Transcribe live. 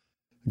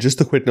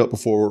Just a quick note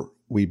before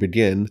we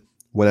begin.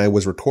 When I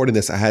was recording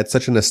this, I had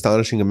such an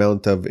astonishing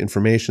amount of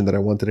information that I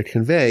wanted to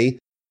convey.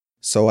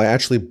 So I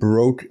actually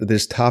broke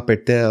this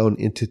topic down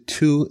into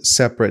two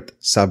separate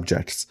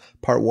subjects.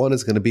 Part one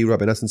is going to be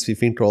Rabbi Nosson Tzvi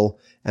Finkel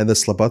and the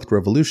Slabodka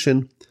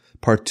revolution.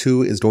 Part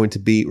two is going to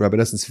be Rabbi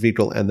Nosson Tzvi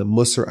Finkel and the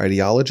Musar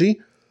ideology.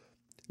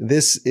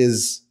 This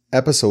is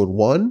episode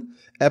 1.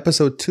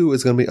 Episode 2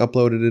 is going to be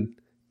uploaded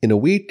in a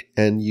week,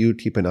 and you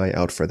keep an eye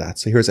out for that.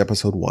 So here's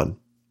episode 1.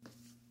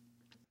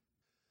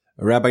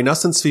 Rabbi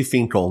Nosson Tzvi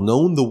Finkel,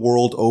 known the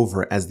world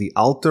over as the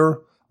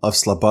Alter of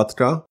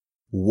Slabodka,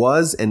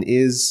 was and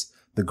is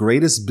the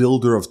greatest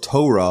builder of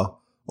Torah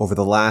over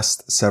the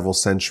last several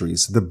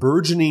centuries. The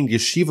burgeoning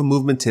yeshiva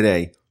movement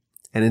today,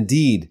 and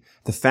indeed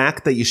the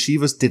fact that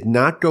yeshivas did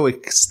not go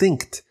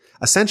extinct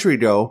a century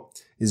ago,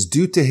 is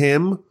due to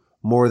him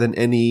more than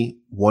any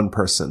one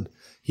person.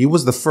 He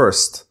was the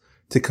first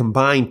to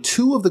combine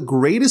two of the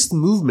greatest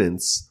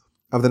movements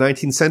of the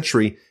 19th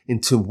century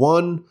into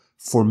one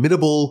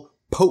formidable,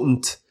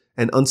 potent,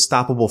 and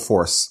unstoppable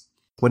force.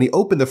 When he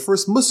opened the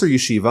first Musar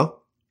yeshiva,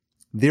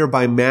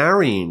 thereby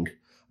marrying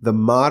the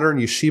modern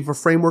yeshiva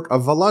framework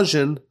of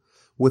Volozhin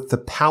with the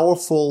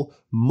powerful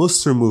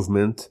Musar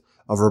movement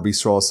of Rabbi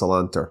Yisrael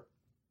Salanter.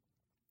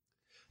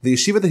 The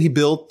yeshiva that he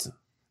built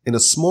in a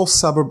small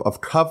suburb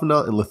of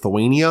Kovna in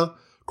Lithuania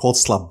called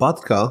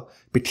Slabodka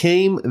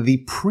became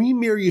the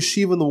premier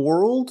yeshiva in the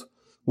world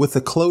with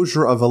the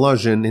closure of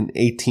Volozhin in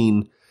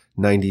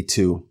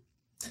 1892.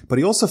 But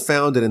he also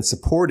founded and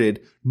supported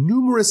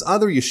numerous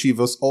other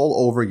yeshivas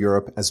all over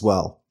Europe as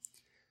well.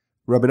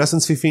 Rabbi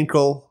Nosson Tzvi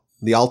Finkel,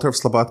 the Alter of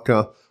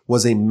Slabodka,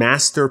 was a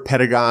master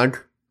pedagogue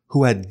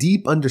who had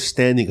deep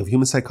understanding of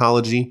human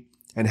psychology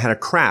and had a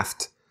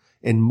craft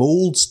and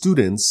mold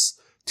students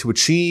to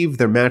achieve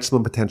their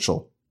maximum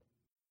potential.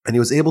 And he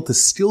was able to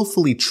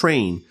skillfully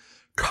train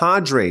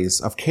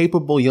cadres of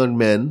capable young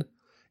men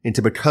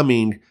into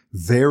becoming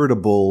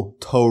veritable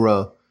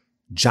Torah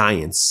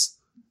giants,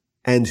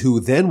 and who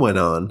then went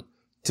on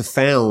to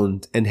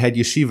found and head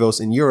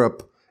yeshivos in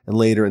Europe and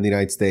later in the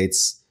United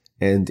States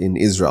and in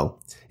Israel.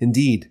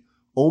 Indeed,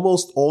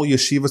 almost all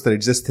yeshivos that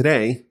exist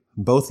today,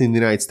 both in the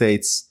United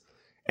States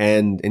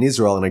and in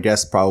Israel, and I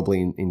guess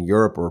probably in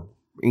Europe or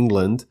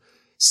England,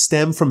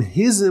 stem from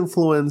his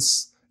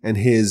influence and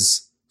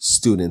his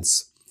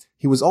students.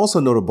 He was also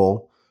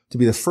notable to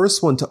be the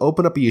first one to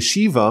open up a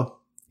yeshiva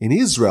in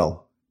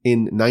Israel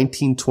in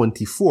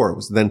 1924. It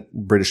was then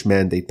British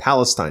Mandate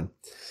Palestine,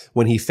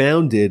 when he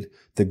founded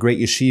the great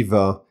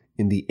yeshiva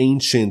in the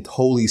ancient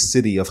holy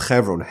city of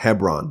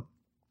Hebron.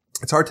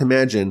 It's hard to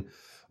imagine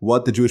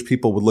what the Jewish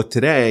people would look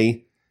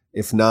today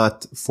if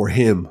not for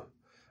him.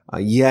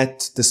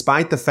 Yet,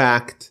 despite the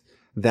fact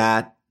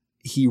that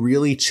he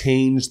really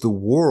changed the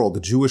world, the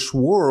Jewish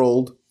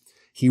world,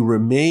 he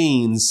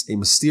remains a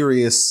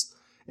mysterious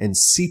and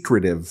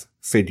secretive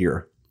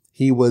figure.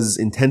 He was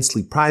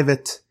intensely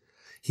private.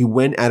 He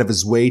went out of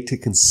his way to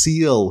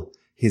conceal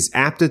his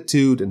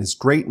aptitude and his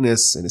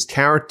greatness and his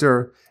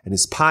character and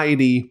his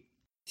piety.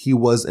 He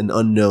was an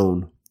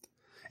unknown.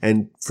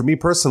 And for me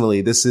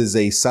personally, this is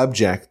a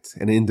subject,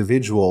 an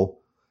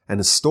individual, and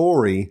a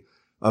story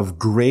of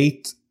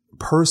great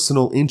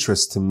personal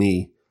interest to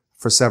me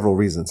for several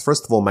reasons.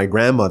 First of all, my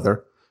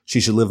grandmother, she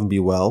should live and be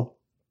well.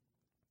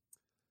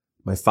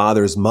 My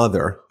father's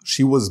mother,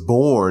 she was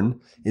born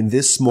in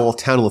this small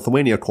town in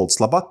Lithuania called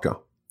Slabodka.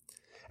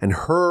 And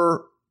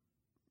her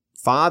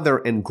father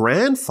and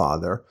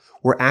grandfather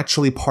were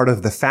actually part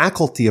of the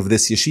faculty of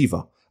this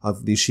yeshiva,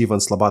 of the yeshiva in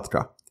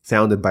Slabodka,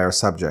 founded by our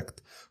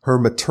subject. Her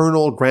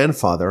maternal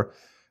grandfather,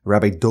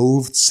 Rabbi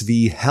Dov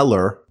Tzvi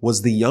Heller,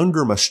 was the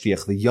younger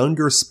mashgiach, the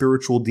younger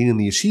spiritual dean in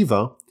the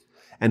yeshiva,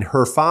 and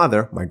her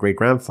father, my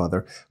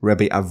great-grandfather,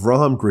 Rabbi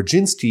Avraham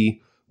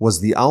Grudzinski,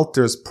 was the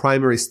Alter's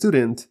primary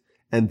student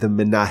and the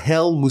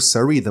Menahel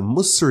Musari, the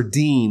Musar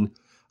dean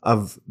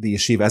of the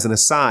yeshiva. As an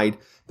aside,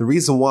 the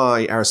reason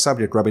why our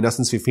subject, Rabbi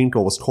Nosson Tzvi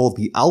Finkel, was called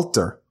the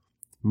Alter,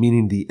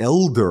 meaning the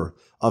elder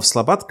of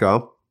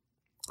Slabodka,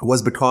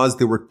 was because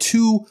there were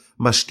two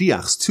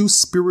mashgiachs, two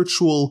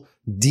spiritual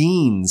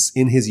deans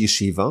in his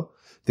yeshiva.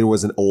 There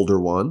was an older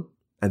one,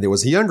 and there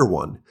was a younger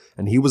one.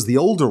 And he was the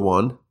older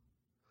one,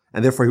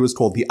 and therefore he was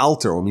called the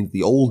Alter, or means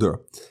the older.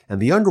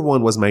 And the younger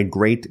one was my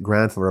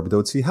great-grandfather, Rabbi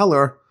Dov Tzvi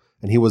Heller,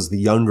 and he was the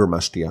younger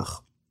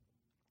mashgiach.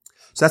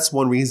 So that's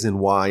one reason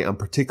why I'm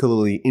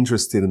particularly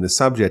interested in this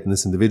subject and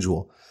this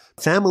individual.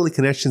 Family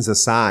connections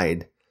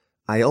aside,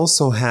 I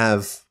also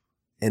have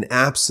an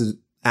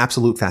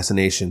absolute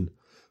fascination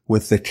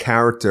with the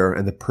character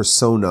and the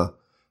persona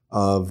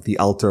of the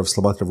Alter of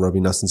Slabodka, Rabbi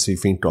Nosson Tzvi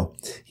Finkel.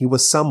 He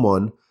was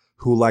someone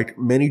who, like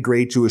many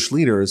great Jewish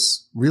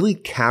leaders, really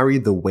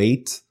carried the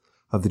weight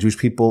of the Jewish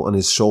people on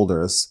his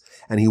shoulders.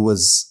 And he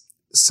was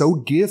so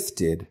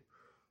gifted,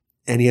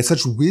 and he had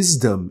such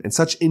wisdom and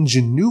such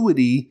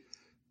ingenuity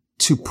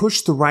to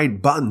push the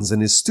right buttons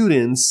in his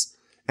students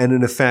and,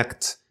 in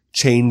effect,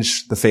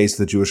 change the face of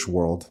the Jewish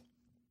world.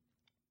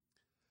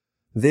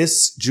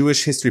 This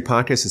Jewish History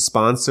podcast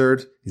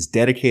is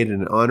dedicated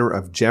in honor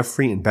of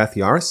Jeffrey and Beth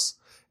Yars,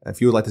 If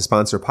you would like to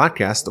sponsor a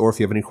podcast, or if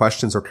you have any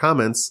questions or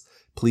comments,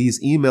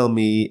 please email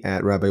me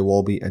at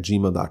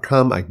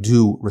rabbiwolbe@gmail.com. I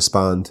do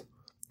respond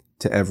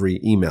to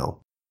every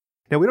email.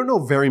 Now, we don't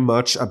know very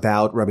much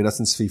about Rabbi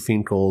Nosson Tzvi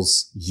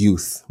Finkel's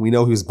youth. We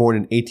know he was born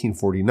in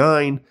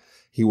 1849.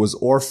 He was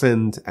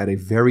orphaned at a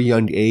very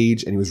young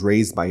age, and he was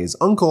raised by his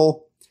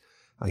uncle.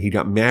 He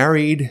got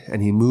married,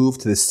 and he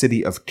moved to the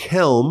city of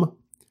Kelm,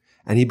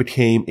 and he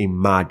became a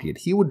maggid.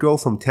 He would go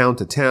from town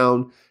to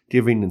town,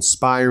 giving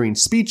inspiring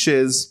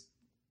speeches,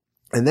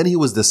 and then he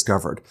was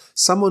discovered.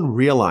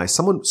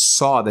 Someone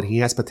saw that he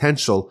has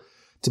potential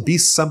to be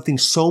something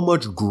so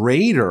much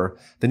greater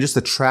than just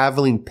a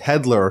traveling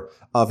peddler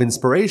of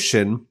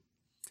inspiration.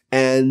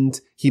 And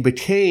he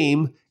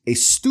became a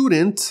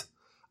student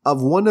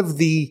of one of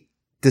the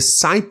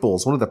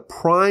disciples, one of the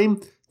prime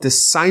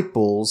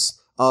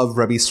disciples of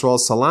Rabbi Yisrael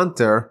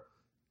Salanter,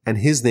 and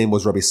his name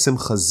was Rabbi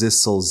Simcha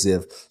Zissel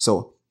Ziv.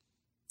 So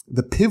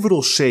the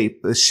pivotal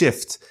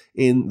shift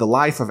in the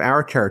life of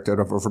our character,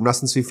 of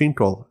Nosson Tzvi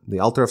Finkel, the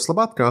Alter of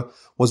Slabodka,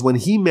 was when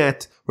he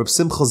met Rabbi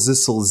Simcha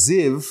Zissel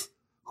Ziv,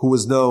 who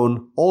was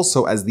known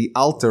also as the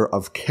Alter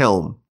of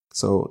Kelm.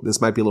 So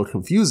this might be a little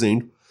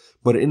confusing,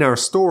 but in our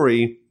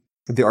story,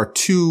 there are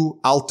two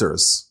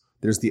altars.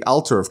 There's the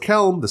Alter of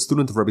Kelm, the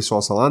student of Rabbi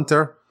Yisrael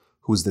Salanter,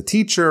 who's the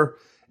teacher,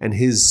 and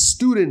his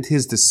student,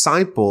 his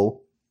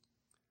disciple,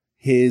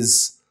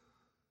 his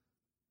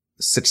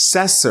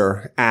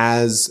successor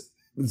as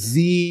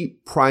the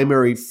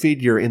primary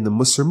figure in the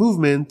Musar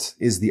movement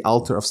is the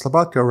Alter of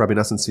Slabodka, Rabbi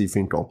Nosson Tzvi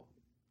Finkel.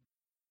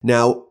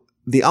 Now,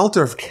 the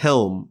Alter of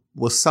Kelm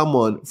was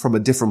someone from a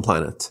different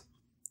planet.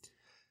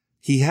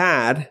 He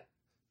had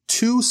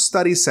 2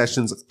 study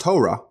sessions of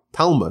Torah,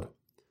 Talmud,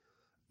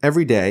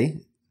 every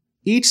day.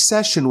 Each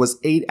session was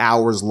 8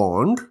 hours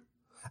long,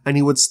 and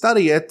he would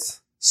study it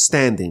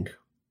standing.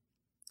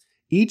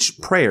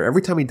 Each prayer,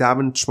 every time he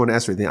davened Shmona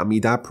Esrei, the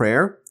Amidah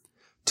prayer,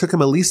 took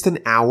him at least an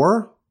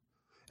hour,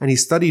 and he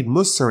studied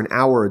Musar an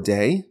hour a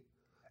day,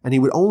 and he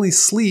would only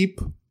sleep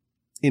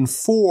in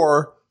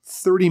 4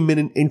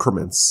 30-minute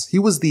increments. He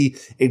was the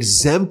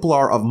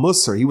exemplar of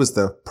Musar. He was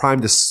the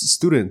prime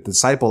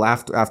disciple,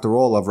 after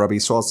all, of Rabbi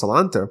Yisrael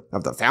Salanter,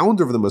 of the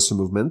founder of the Musar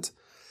movement.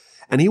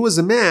 And he was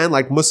a man,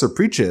 like Musar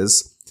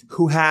preaches,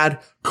 who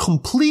had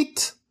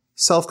complete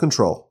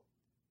self-control.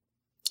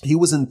 He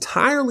was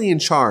entirely in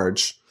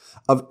charge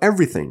of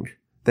everything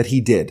that he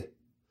did.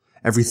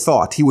 Every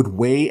thought. He would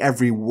weigh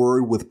every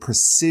word with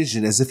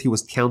precision as if he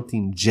was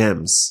counting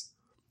gems.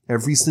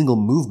 Every single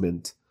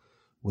movement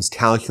was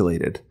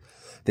calculated.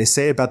 They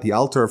say about the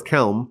Alter of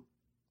Kelm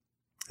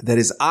that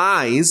his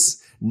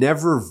eyes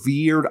never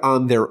veered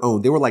on their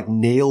own. They were like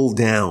nailed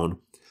down.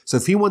 So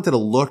if he wanted to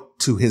look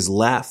to his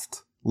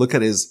left, look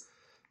at his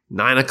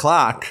 9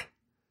 o'clock,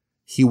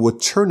 he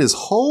would turn his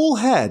whole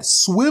head,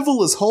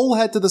 swivel his whole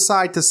head to the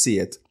side to see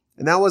it.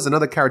 And that was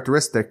another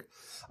characteristic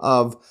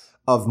of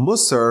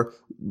Musar,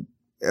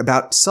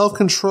 about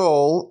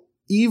self-control,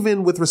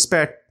 even with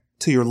respect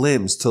to your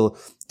limbs, to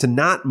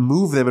not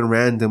move them in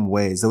random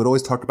ways. They would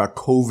always talk about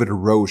koved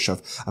rosh,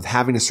 of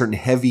having a certain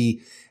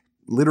heavy,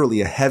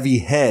 literally a heavy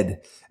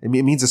head. I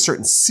mean, it means a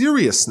certain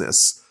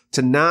seriousness,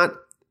 to not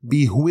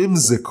be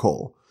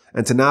whimsical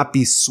and to not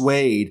be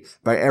swayed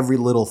by every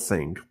little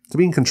thing, to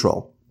be in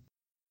control.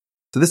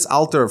 So this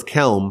Alter of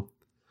Kelm,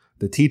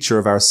 the teacher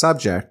of our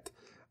subject,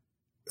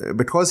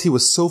 because he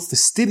was so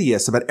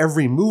fastidious about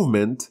every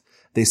movement,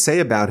 they say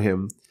about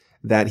him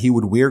that he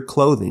would wear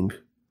clothing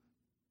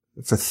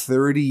for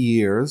 30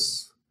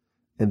 years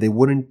and they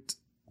wouldn't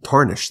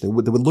tarnish. They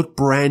would look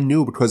brand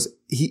new because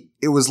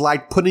it was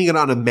like putting it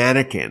on a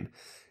mannequin.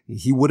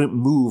 He wouldn't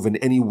move in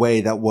any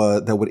way that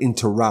would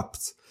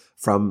interrupt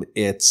from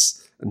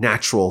its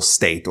natural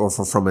state or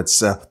from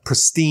its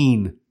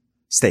pristine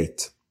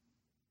state.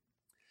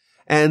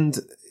 And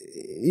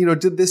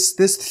did this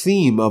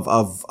theme of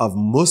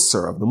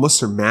Musar, of the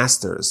Musar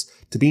masters,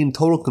 to be in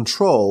total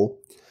control,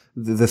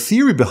 the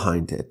theory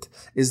behind it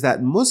is that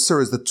Musar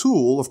is the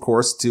tool, of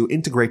course, to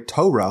integrate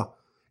Torah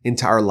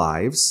into our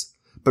lives,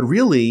 but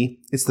really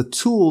it's the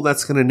tool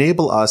that's going to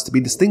enable us to be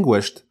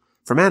distinguished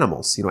from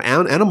animals.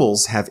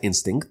 Animals have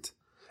instinct,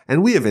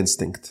 and we have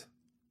instinct.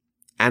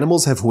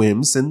 Animals have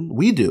whims, and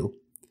we do.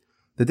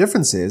 The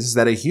difference is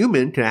that a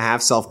human can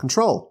have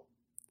self-control.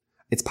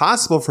 It's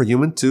possible for a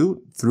human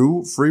to,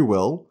 through free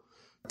will,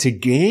 to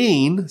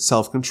gain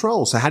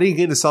self-control. So how do you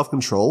gain the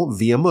self-control?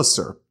 Via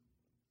Musar.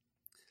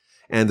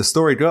 And the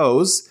story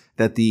goes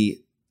that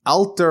the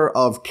Alter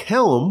of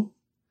Kelm,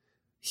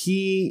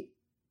 he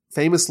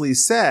famously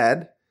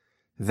said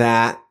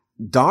that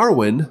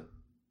Darwin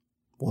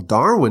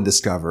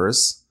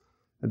discovers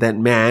that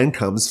man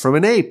comes from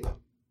an ape.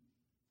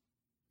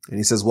 And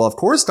he says, well, of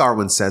course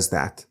Darwin says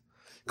that,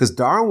 because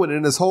Darwin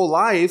in his whole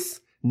life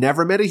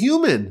never met a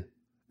human.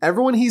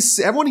 Everyone he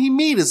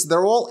meets,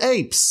 they're all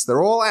apes.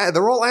 They're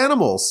all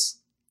animals.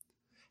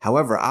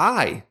 However,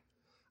 I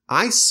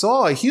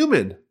saw a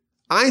human.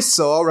 I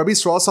saw Rabbi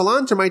Yisrael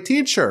Salanter, my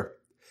teacher.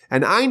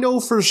 And I know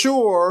for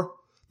sure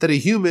that a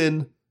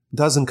human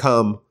doesn't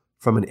come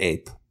from an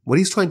ape. What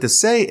he's trying to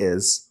say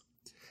is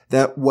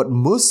that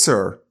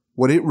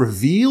what it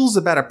reveals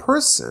about a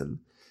person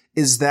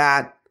is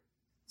that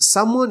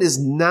someone is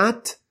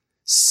not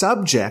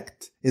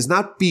subject, is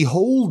not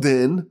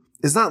beholden,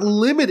 is not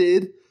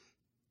limited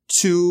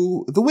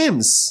to the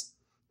whims,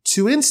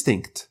 to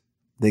instinct.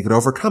 They could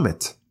overcome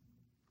it.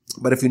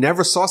 But if you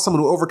never saw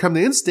someone who overcome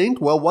the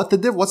instinct, well, what's the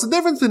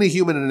difference between a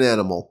human and an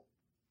animal?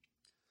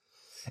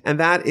 And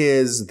that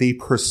is the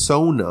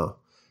persona,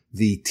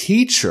 the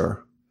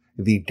teacher,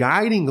 the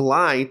guiding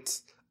light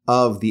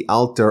of the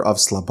Alter of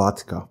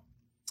Slabodka.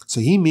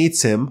 So he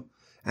meets him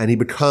and he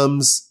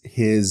becomes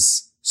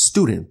his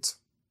student.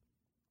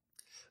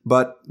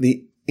 But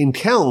in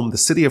Kelm, the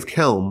city of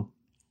Kelm,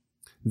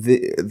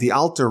 the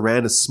Alter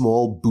ran a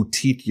small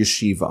boutique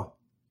yeshiva.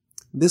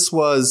 This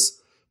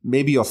was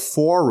maybe a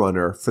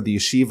forerunner for the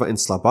yeshiva in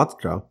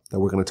Slabodka that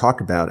we're going to talk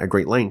about at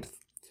great length.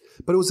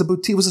 But it was a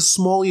boutique, it was a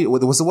small, it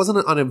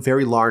wasn't on a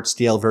very large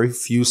scale, very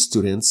few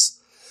students,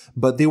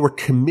 but they were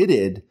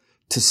committed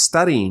to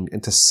studying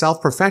and to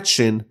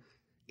self-perfection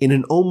in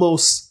an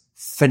almost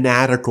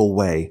fanatical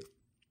way.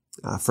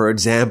 For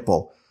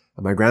example,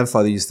 my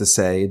grandfather used to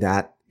say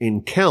that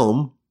in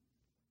Kelm,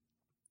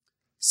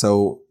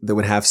 so they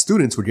would have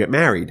students would get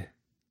married.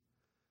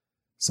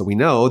 So we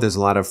know there's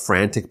a lot of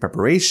frantic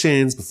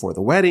preparations before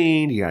the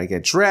wedding. You gotta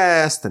get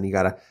dressed and you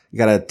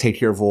gotta take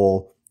care of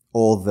all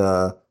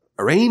the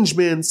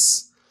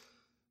arrangements.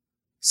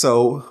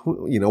 So,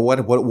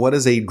 what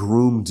does a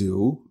groom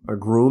do? A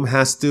groom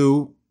has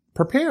to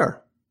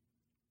prepare.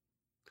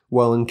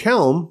 Well, in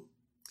Kelm,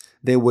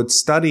 they would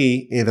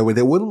study, they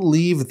wouldn't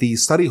leave the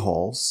study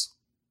halls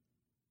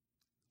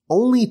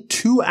only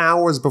 2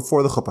 hours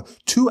before the chuppah,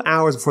 2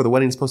 hours before the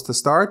wedding's supposed to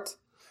start.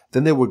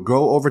 Then they would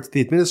go over to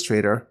the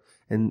administrator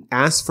and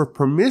ask for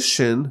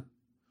permission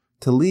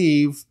to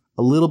leave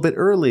a little bit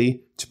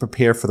early to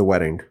prepare for the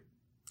wedding.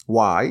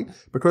 Why?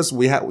 Because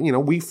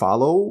we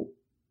follow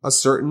a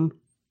certain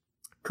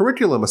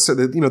curriculum,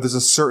 there's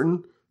a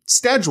certain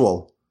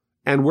schedule,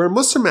 and we're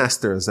Musar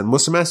masters, and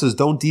Musar masters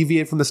don't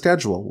deviate from the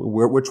schedule.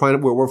 We're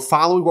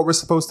following what we're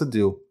supposed to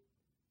do.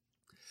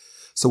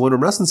 So when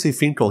Tzvi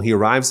Finkel, he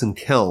arrives in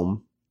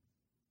Kelm,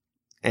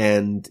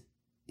 and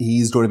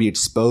he's going to be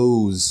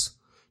exposed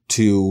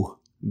to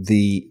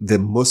the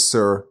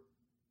Musar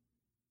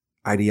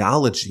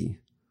ideology,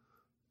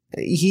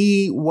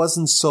 he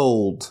wasn't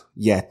sold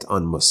yet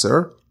on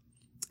Musar.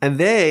 And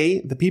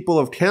the people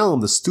of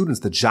Kelm, the students,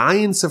 the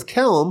giants of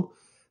Kelm,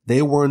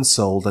 they weren't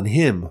sold on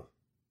him.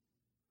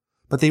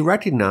 But they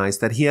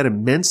recognized that he had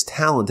immense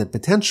talent and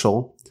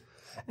potential,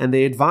 and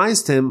they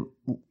advised him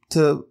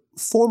to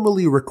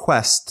formally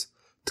request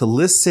to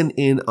listen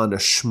in on a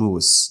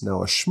shmuz.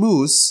 Now, a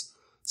shmuz,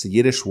 it's a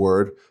Yiddish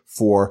word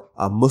for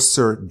a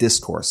Musar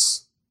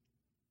discourse.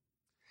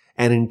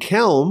 And in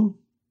Kelm,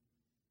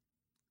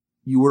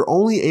 you were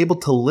only able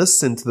to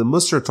listen to the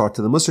Musar talk,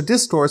 to the Musar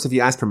discourse, if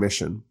you asked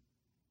permission.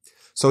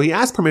 So he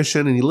asked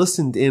permission and he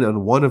listened in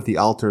on one of the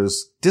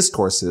Alter's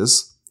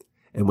discourses.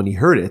 And when he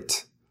heard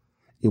it,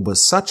 it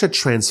was such a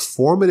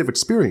transformative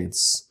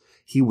experience.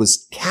 He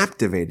was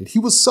captivated. He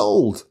was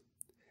sold.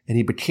 And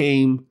he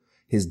became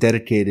his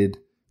dedicated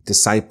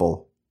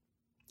disciple.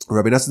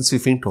 Rabbi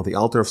Nosson Finkel, the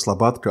Alter of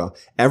Slabodka,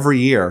 every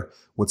year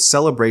would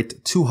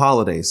celebrate 2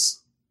 holidays.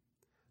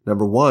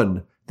 Number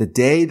 1, the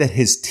day that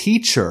his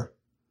teacher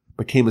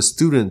became a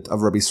student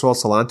of Rabbi Yisrael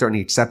Salanter and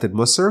he accepted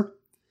Musar,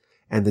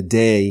 and the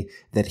day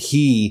that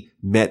he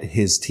met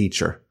his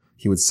teacher.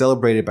 He would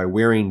celebrate it by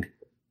wearing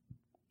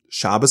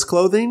Shabbos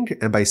clothing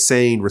and by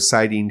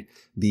reciting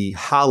the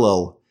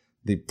Hallel,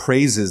 the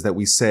praises that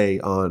we say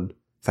on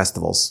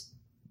festivals.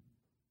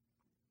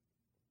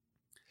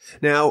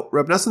 Now,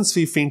 Rabbi Nosson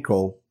Tzvi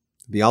Finkel,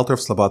 the Alter of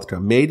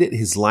Slabodka, made it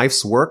his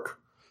life's work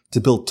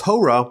to build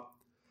Torah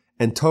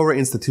and Torah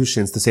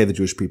institutions to save the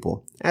Jewish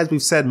people. As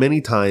we've said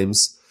many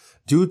times,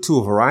 due to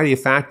a variety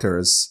of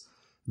factors,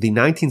 the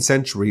 19th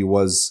century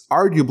was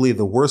arguably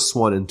the worst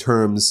one in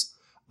terms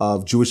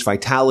of Jewish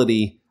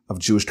vitality, of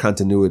Jewish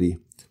continuity.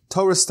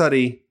 Torah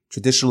study,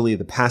 traditionally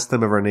the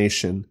pastime of our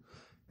nation,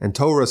 and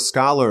Torah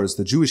scholars,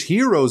 the Jewish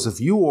heroes of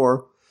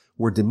yore,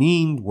 were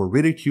demeaned, were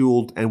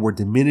ridiculed, and were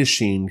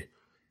diminishing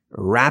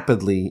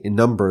rapidly in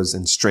numbers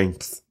and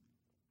strength.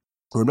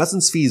 Rabbi Nosson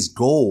Tzvi's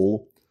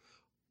goal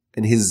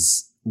and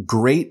his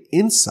great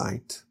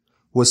insight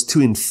was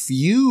to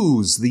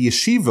infuse the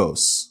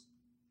yeshivos,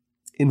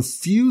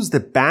 infuse the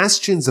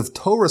bastions of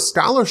Torah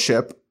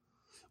scholarship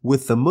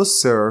with the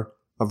Musar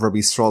of Rabbi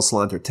Yisrael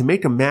Salanter, to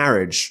make a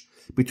marriage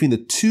between the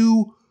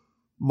two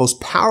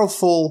most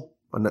powerful,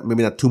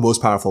 maybe not two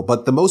most powerful,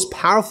 but the most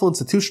powerful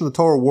institution of the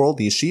Torah world,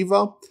 the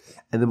yeshiva,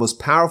 and the most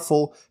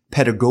powerful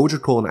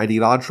pedagogical and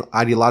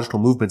ideological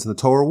movements in the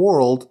Torah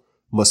world,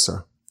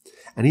 Musar.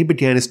 And he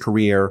began his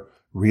career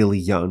really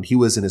young. He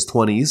was in his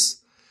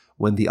 20s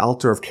when the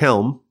Alter of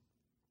Kelm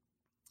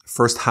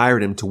first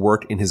hired him to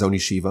work in his own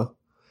yeshiva.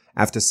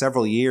 After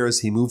several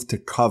years, he moved to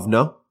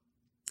Kovna,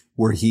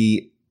 where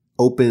he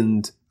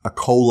opened a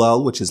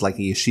kollel, which is like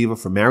a yeshiva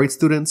for married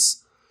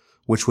students,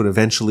 which would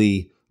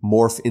eventually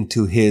morph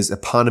into his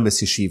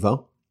eponymous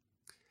yeshiva.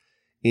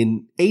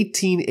 In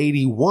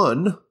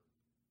 1881,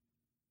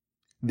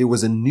 there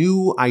was a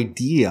new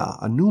idea,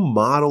 a new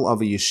model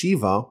of a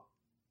yeshiva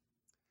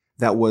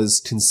that was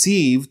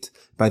conceived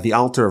by the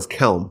Alter of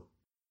Kelm.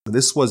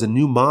 This was a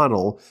new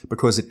model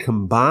because it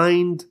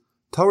combined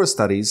Torah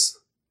studies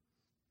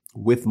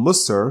with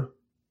Musar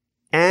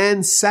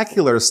and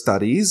secular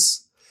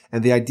studies.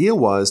 And the idea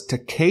was to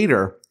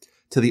cater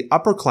to the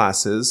upper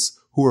classes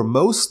who were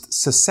most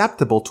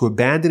susceptible to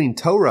abandoning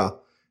Torah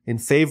in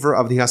favor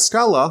of the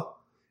Haskalah,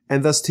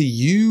 and thus to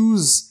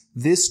use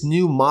this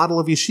new model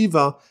of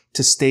yeshiva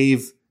to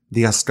stave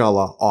the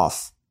Haskalah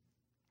off.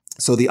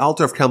 So the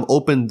Alter of Kelm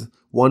opened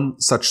one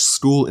such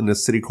school in a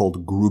city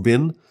called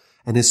Grubin,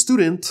 and his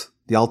student,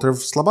 the Alter of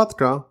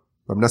Slabodka,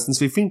 Rabbi Nosson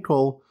Tzvi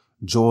Finkel,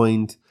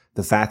 joined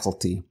the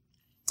faculty.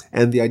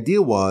 And the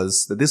idea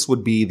was that this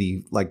would be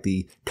the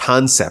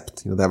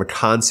concept. They have a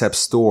concept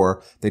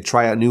store. They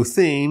try out new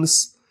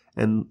things,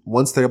 and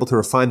once they're able to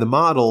refine the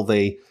model,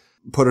 they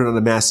put it on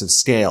a massive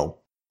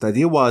scale. The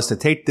idea was to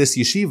take this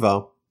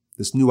yeshiva,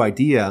 this new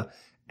idea,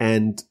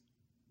 and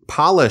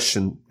polish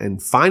and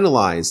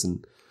finalize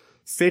and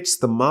fix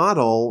the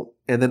model,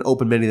 and then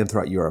open many of them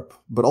throughout Europe.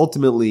 But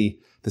ultimately,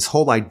 this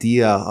whole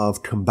idea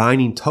of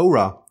combining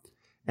Torah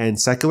and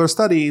secular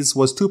studies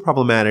was too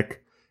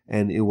problematic,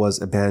 and it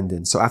was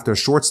abandoned. So after a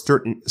short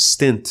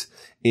stint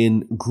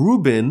in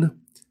Grubin,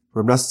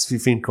 Rabbi Nosson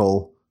Tzvi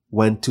Finkel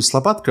went to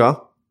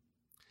Slabodka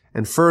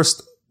and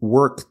first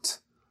worked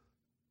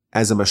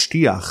as a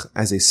mashgiach,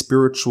 as a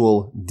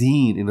spiritual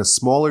dean in a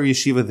smaller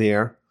yeshiva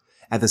there.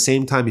 At the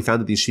same time, he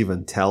founded the yeshiva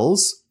in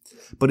Telz.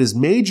 But his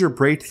major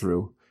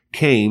breakthrough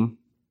came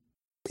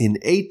in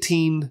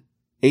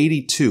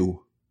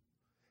 1882.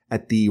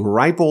 At the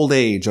ripe old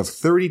age of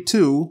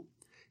 32,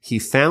 he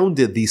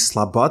founded the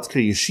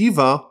Slabodka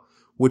yeshiva,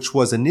 which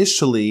was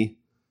initially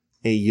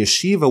a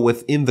yeshiva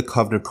within the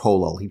Kovner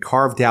Kollel. He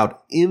carved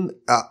out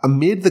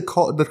amid the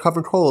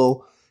Kovner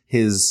Kollel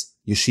his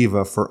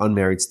yeshiva for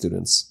unmarried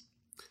students.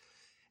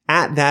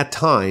 At that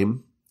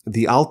time,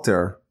 the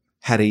Alter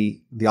of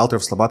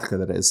Slabodka,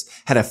 that is,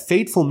 had a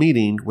fateful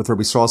meeting with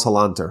Rabbi Yisrael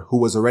Salanter, who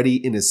was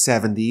already in his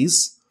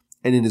 70s,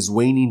 and in his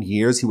waning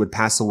years, he would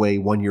pass away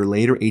 1 year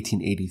later,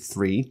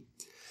 1883.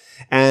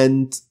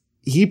 And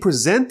Rabbi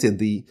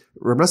Nosson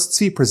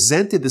Tzvi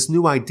presented this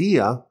new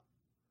idea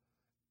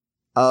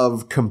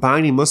of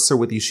combining Musar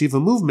with the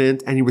yeshiva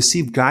movement, and he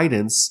received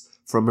guidance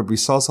from Rabbi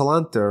Yisrael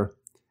Salanter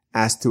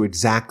as to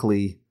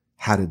exactly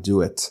how to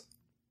do it.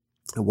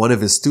 One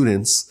of his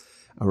students,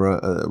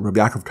 Rabbi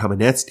Yaakov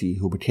Kamenetsky,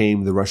 who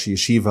became the Rosh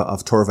Yeshiva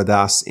of Torah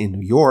Vadas in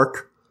New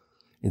York,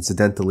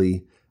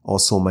 incidentally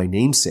also my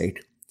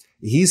namesake,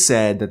 he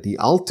said that the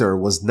Alter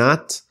was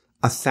not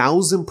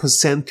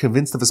 1,000%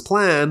 convinced of his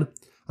plan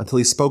until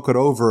he spoke it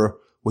over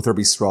with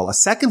Rabbi Yisrael. A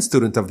second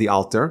student of the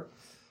Alter,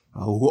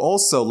 who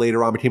also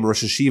later on became a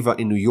Rosh Yeshiva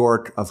in New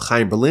York of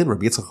Chaim Berlin,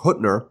 Rabbi Yitzchak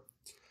Hutner,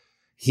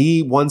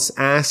 he once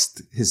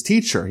asked his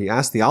teacher, he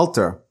asked the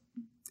Alter,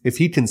 if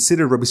he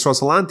considered Rabbi Yisrael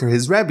Salanter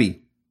his Rebbe.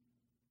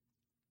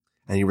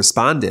 And he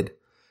responded,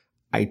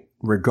 I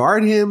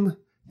regard him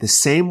the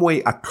same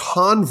way a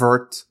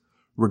convert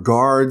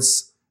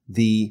regards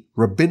the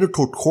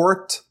rabbinical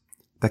court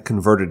that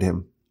converted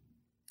him.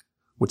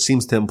 Which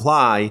seems to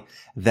imply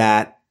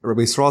that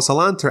Rabbi Yisrael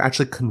Salanter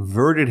actually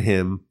converted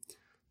him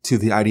to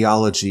the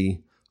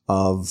ideology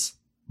of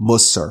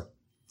Musar.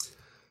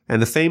 And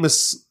the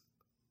famous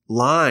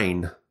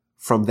line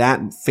from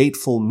that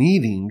fateful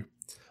meeting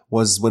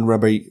was when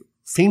Rabbi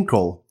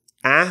Finkel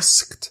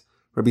asked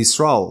Rabbi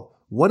Yisrael,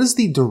 what is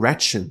the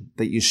direction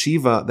that he's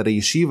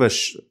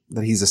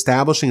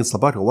establishing in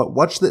Slabodka?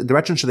 What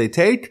direction should they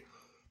take?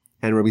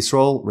 And Rabbi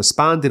Yisrael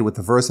responded with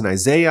the verse in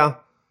Isaiah,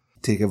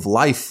 to give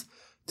life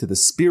to the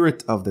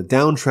spirit of the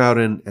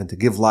downtrodden and to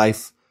give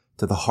life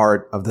to the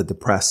heart of the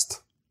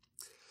depressed.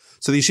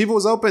 So the yeshiva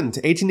was opened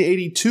in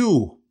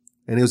 1882,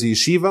 and it was a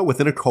yeshiva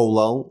within a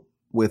kollel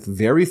with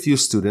very few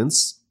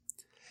students.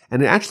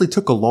 And it actually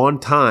took a long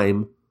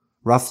time,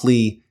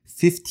 roughly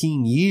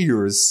 15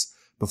 years,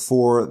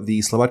 before the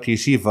Slabodka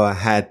yeshiva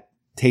had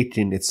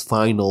taken its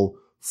final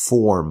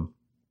form.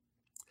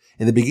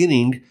 In the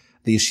beginning,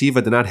 the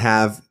yeshiva did not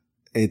have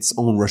its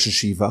own Rosh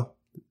Yeshiva.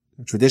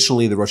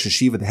 Traditionally, the Rosh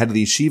Yeshiva, the head of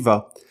the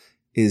yeshiva,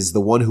 is the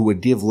one who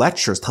would give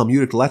lectures,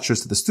 Talmudic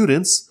lectures to the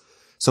students.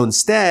 So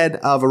instead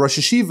of a Rosh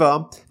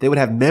Yeshiva, they would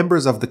have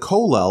members of the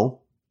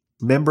kollel,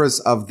 members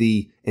of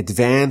the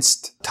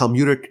advanced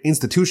Talmudic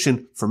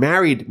institution for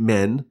married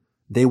men.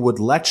 They would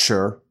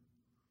lecture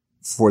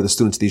for the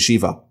students of the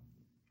yeshiva.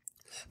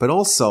 But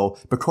also,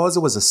 because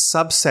it was a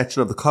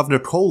subsection of the Kovner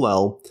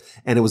Kollel,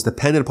 and it was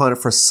dependent upon it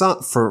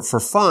for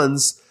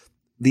funds,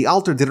 the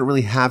Alter didn't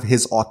really have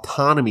his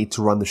autonomy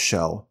to run the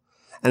show.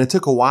 And it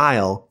took a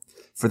while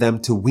for them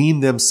to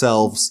wean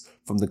themselves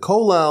from the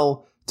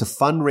Kollel to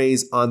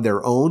fundraise on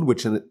their own,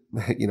 which,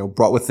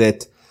 brought with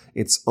it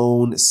its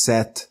own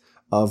set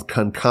of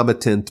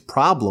concomitant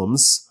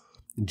problems,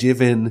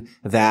 given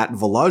that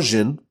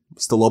Volozhin,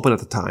 still open at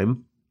the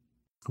time,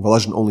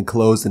 Volozhin only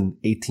closed in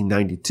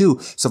 1892.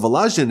 So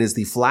Volozhin is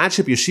the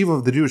flagship yeshiva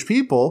of the Jewish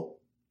people,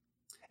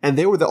 And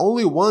they were the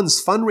only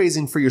ones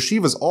fundraising for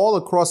yeshivas all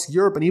across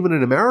Europe and even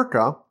in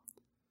America.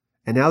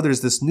 And now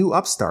there's this new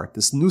upstart,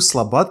 this new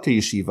Slabodka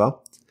yeshiva,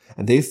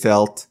 and they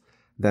felt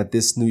that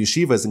this new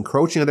yeshiva is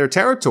encroaching on their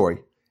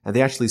territory, and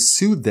they actually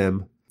sued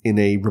them in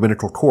a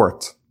rabbinical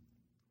court.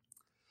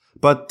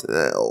 But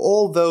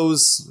all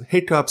those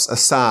hiccups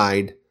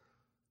aside,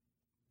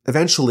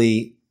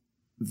 eventually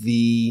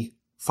the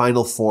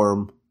final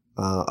form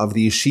of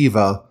the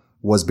yeshiva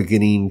was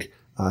beginning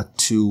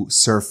to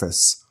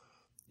surface.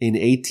 In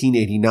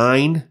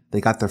 1889, they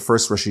got their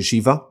first Rosh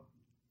Yeshiva.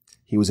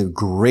 He was a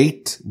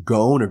great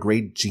Gaon, a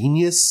great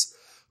genius,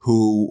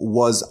 who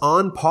was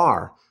on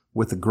par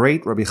with the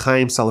great Rabbi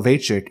Chaim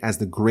Soloveitchik as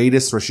the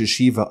greatest Rosh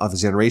Yeshiva of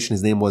his generation.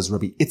 His name was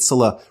Rabbi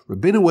Itzela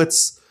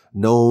Rabinowitz,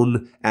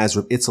 known as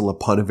Rabbi Itzela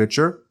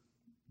Panovitcher.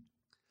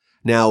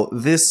 Now,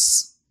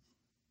 this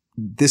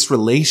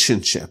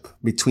relationship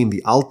between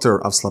the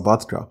Alter of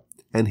Slabodka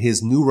and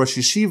his new Rosh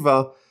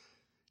Yeshiva,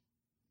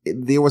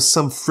 there was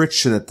some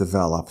friction that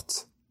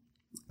developed.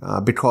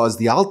 Because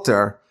the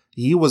Alter,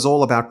 he was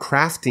all about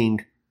crafting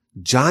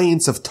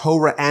giants of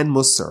Torah and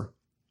Musar.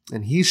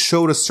 And he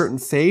showed a certain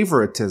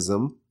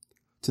favoritism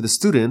to the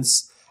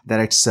students that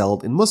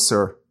excelled in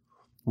Musar.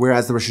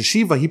 Whereas the Rosh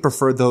Yeshiva, he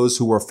preferred those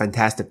who were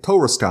fantastic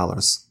Torah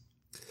scholars.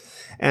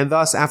 And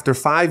thus, after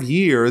 5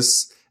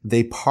 years,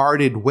 they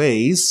parted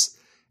ways.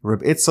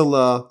 Reb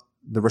Itzela,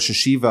 the Rosh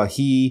Yeshiva,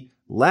 he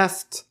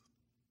left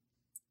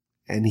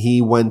and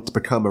he went to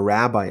become a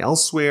rabbi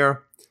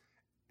elsewhere.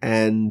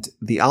 And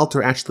the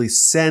Alter actually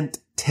sent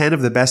 10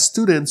 of the best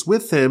students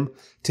with him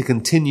to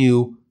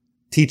continue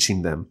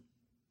teaching them.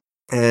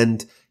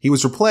 And he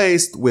was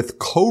replaced with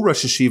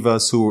co-Rosh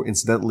Yeshivas who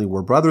incidentally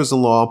were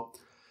brothers-in-law,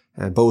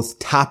 and both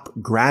top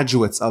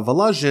graduates of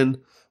Volozhin.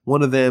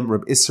 One of them,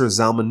 Reb Isser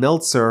Zalman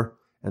Meltzer,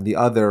 and the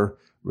other,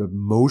 Reb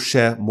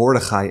Moshe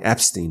Mordechai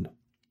Epstein.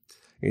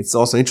 It's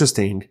also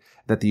interesting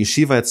that the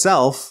yeshiva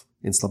itself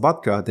in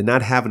Slabodka did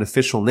not have an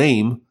official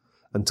name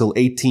until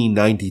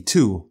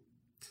 1892.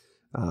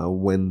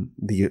 When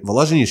the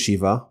Volozhin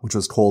yeshiva, which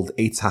was called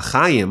Eitz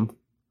HaChaim,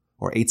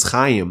 or Eitz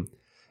Chaim,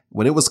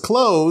 when it was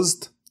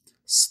closed,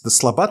 the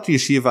Slabodka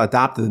yeshiva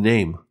adopted the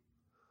name.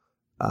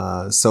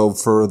 So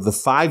for the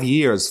 5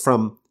 years,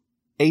 from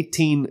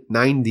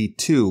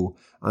 1892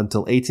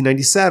 until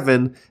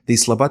 1897, the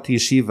Slabodka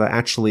yeshiva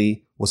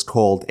actually was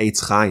called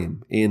Eitz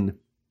Chaim. In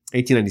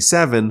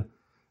 1897,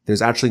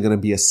 there's actually going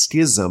to be a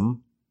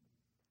schism,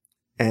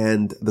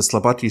 and the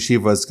Slabodka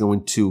yeshiva is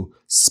going to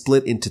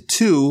split into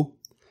two,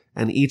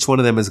 and each one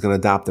of them is going to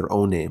adopt their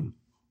own name.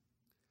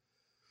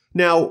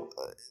 Now,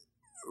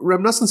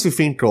 Reb Nosson Tzvi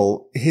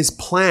Finkel, his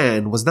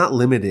plan was not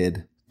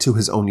limited to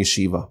his own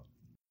yeshiva.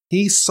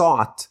 He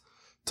sought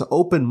to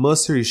open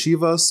Musar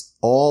yeshivas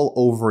all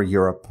over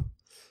Europe.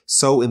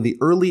 So in the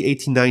early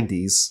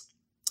 1890s,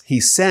 he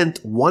sent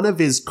one of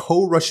his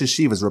co-Rosh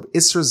Yeshivas, Reb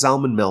Isser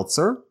Zalman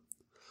Meltzer,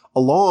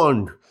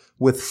 along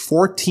with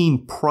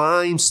 14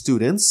 prime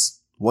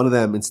students, one of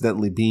them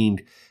incidentally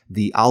being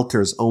the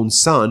Alter's own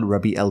son,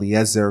 Rabbi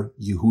Eliezer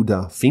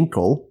Yehuda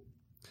Finkel.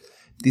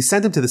 They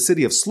sent him to the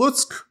city of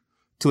Slutsk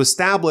to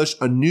establish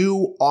a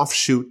new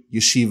offshoot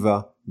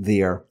yeshiva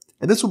there.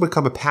 And this will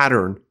become a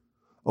pattern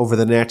over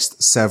the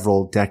next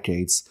several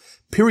decades.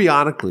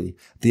 Periodically,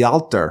 the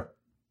Alter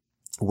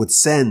would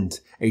send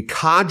a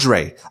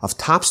cadre of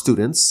top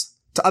students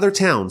to other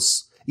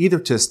towns, either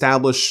to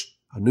establish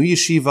a new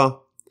yeshiva,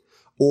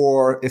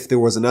 or if there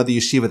was another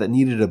yeshiva that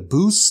needed a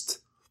boost,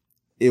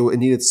 it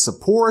needed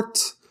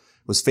support,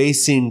 was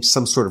facing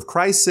some sort of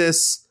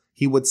crisis,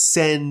 he would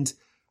send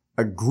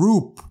a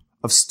group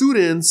of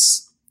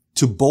students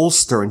to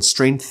bolster and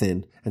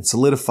strengthen and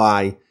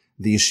solidify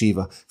the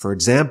yeshiva. For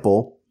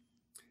example,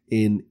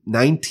 in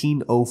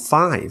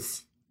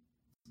 1905,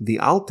 the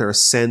Alter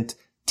sent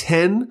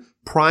 10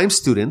 prime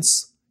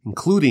students,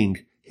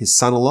 including his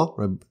son-in-law,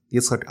 Rabbi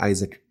Yitzchak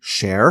Isaac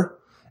Sher,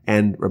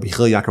 and Rabbi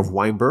Chil Yaakov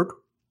Weinberg,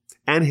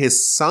 and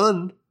his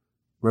son,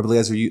 Rabbi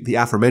Eliezer, the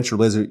aforementioned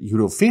Rabbi Eliezer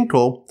Yehuda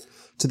Finkel,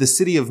 to the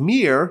city of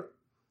Mir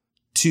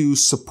to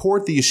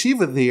support the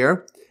yeshiva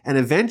there. And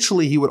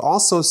eventually he would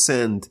also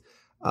send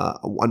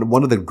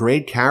one of the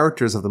great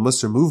characters of the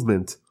Musar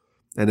movement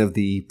and of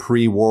the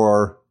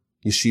pre-war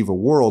yeshiva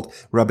world,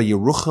 Rabbi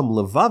Yerucham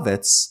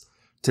Levovitz,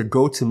 to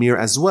go to Mir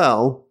as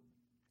well.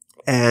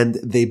 And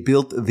they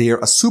built there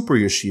a super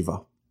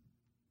yeshiva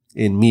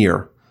in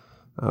Mir,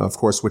 of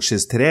course, which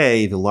is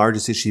today the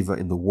largest yeshiva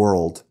in the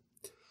world.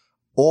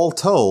 All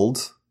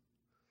told,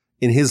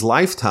 in his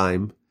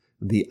lifetime,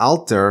 the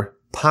Alter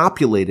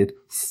populated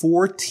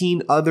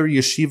 14 other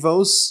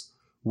yeshivos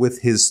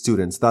with his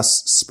students,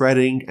 thus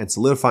spreading and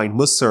solidifying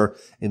Musar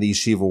in the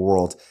yeshiva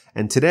world.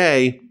 And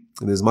today,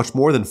 there's much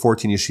more than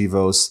 14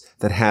 yeshivos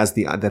that have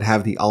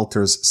the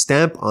Alter's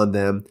stamp on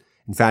them.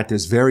 In fact,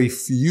 there's very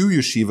few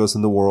yeshivos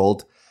in the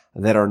world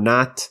that are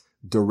not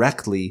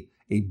directly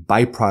a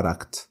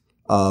byproduct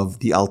of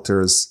the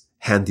Alter's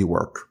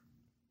handiwork.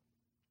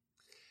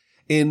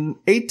 In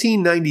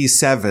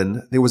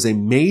 1897, there was a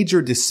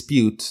major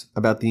dispute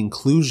about the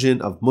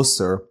inclusion of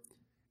Musar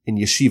in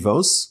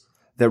yeshivos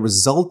that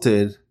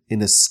resulted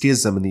in a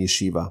schism in the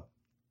yeshiva.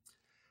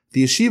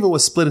 The yeshiva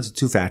was split into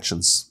two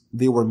factions.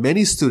 There were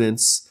many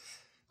students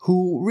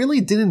who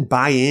really didn't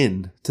buy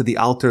in to the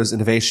Alter's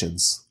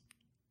innovations.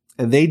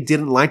 And they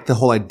didn't like the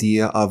whole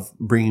idea of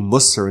bringing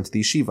Musar into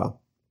the yeshiva.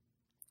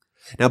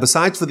 Now,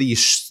 besides for the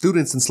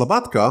students in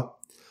Slabodka,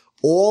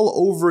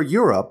 all over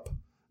Europe,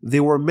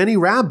 there were many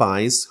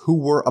rabbis who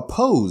were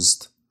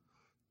opposed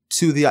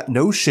to the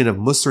notion of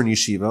Musar in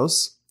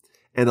yeshivos,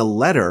 and a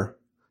letter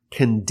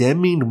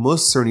condemning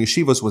Musar in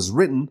yeshivos was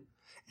written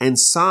and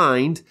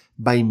signed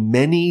by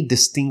many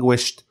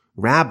distinguished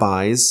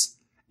rabbis,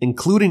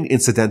 including,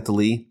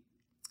 incidentally,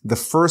 the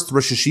first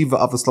Rosh Yeshiva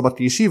of the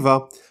Slabodka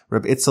Yeshiva,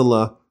 Rabbi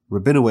Itzela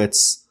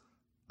Rabinowitz,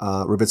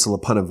 Rabbi Itzela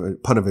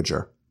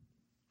Panovitcher.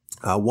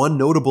 One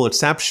notable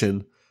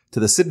exception to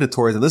the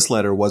signatories in this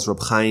letter was Reb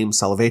Chaim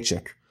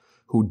Soloveitchik,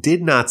 who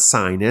did not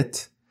sign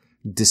it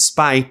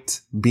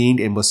despite being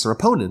a Musar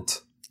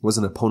opponent. He was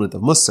an opponent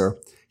of Musar.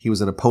 He was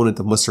an opponent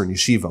of Musar in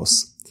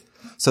yeshivos.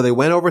 So they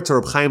went over to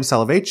Reb Chaim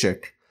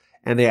Soloveitchik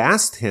and they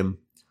asked him,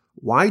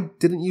 why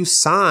didn't you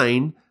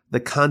sign the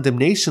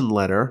condemnation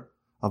letter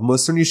of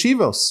Musar in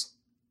yeshivos?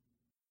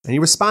 And he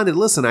responded,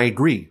 listen, I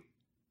agree.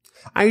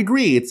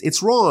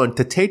 It's wrong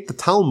to take the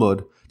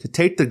Talmud, to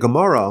take the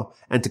Gemara,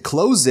 and to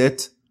close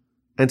it,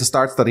 and to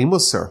start studying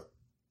Musar.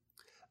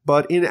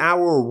 But in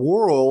our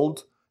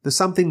world, there's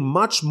something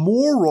much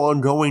more wrong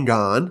going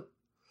on.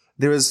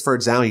 There is, for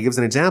example, he gives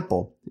an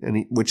example,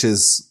 which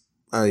is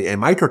a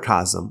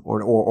microcosm,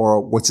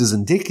 or which is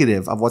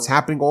indicative of what's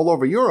happening all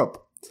over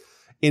Europe.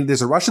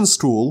 There's a Russian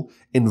school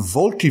in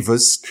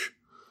Volkivosk,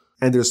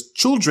 and there's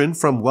children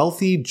from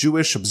wealthy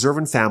Jewish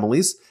observant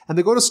families, and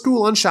they go to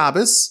school on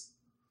Shabbos,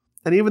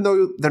 and even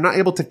though they're not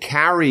able to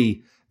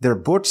carry their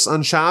books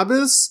on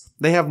Shabbos,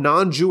 they have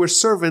non-Jewish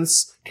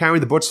servants carry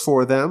the books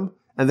for them,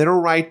 and they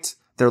don't write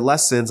their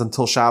lessons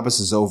until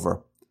Shabbos is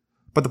over.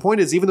 But the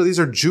point is, even though these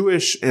are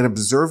Jewish and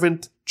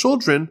observant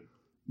children,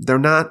 they're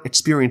not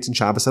experiencing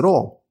Shabbos at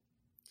all.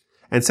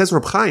 And says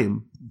Reb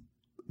Chaim,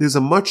 there's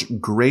a much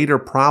greater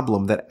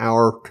problem that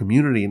our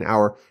community and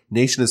our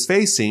nation is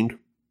facing,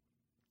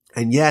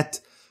 and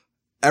yet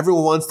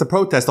everyone wants to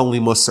protest only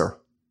Musar.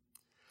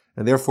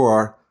 And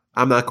therefore,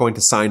 I'm not going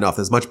to sign off.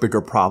 There's a much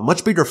bigger problem,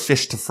 much bigger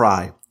fish to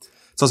fry.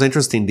 It's also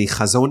interesting, the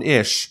Chazon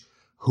Ish,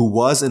 who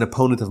was an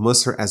opponent of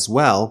Musar as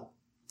well,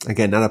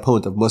 again, not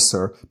opponent of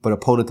Musar, but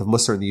opponent of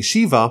Musar in the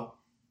yeshiva,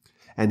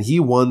 and he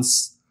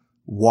once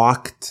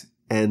walked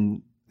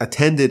and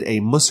attended a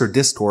Musar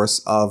discourse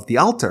of the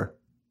Alter.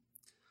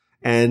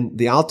 And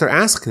the Alter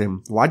asked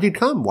him, why'd you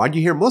come? Why'd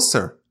you hear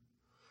Musar?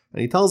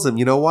 And he tells him,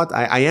 you know what?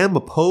 I am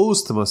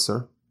opposed to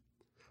Musar,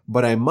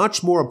 but I'm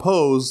much more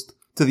opposed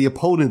to the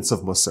opponents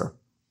of Musar.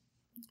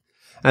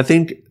 I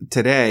think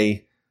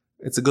today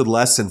it's a good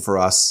lesson for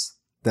us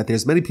that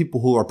there's many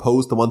people who are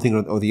opposed to one thing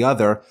or the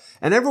other,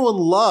 and everyone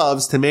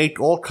loves to make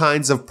all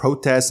kinds of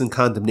protests and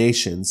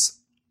condemnations.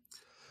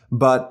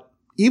 But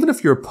even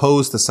if you're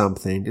opposed to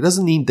something, it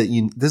doesn't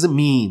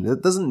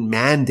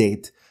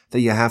mandate that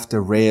you have to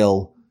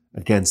rail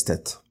against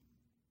it.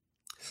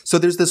 So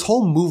there's this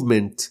whole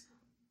movement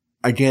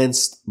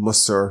against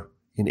Musar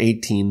in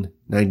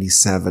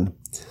 1897.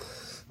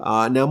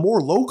 Now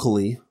more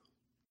locally,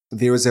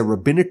 there is a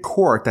rabbinic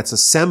court that's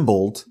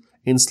assembled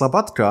in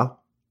Slabodka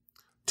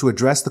to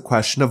address the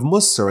question of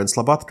Musar in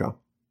Slabodka.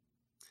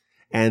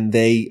 And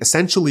they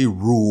essentially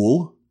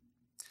rule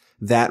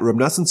that Reb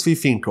Nosson Tzvi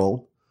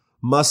Finkel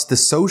must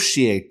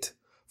dissociate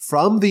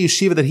from the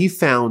yeshiva that he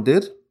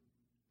founded,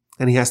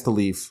 and he has to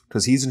leave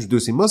because he's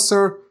introducing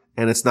Musar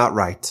and it's not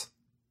right.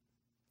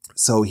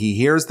 So he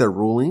hears their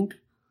ruling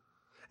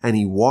and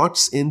he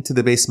walks into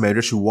the Beis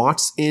Medrash, he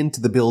walks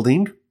into the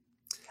building,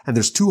 and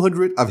there's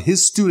 200 of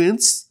his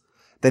students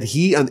that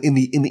he, in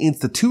the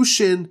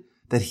institution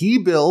that he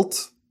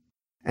built,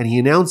 and he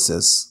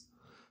announces,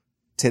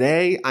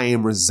 today I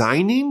am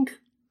resigning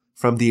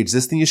from the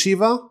existing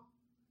yeshiva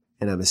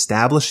and I'm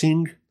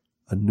establishing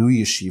a new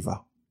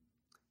yeshiva.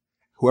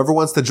 Whoever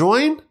wants to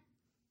join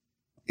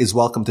is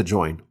welcome to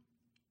join.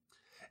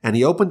 And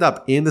he opened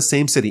up in the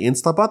same city, in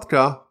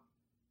Slabodka,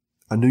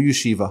 a new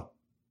yeshiva.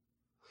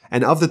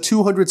 And of the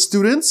 200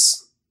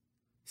 students,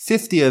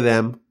 50 of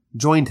them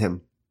joined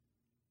him.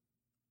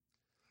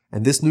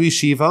 And this new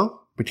yeshiva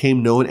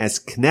became known as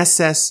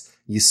Knesset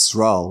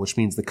Yisrael, which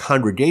means the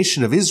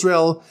Congregation of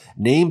Israel,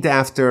 named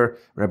after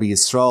Rabbi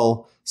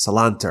Yisrael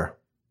Salanter.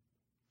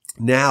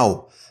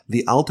 Now,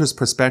 the Alter's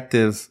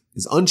perspective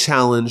is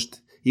unchallenged,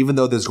 even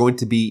though there's going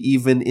to be,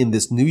 even in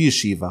this new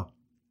yeshiva,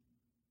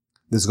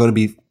 there's going to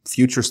be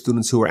future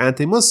students who are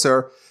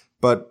anti-Musar,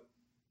 but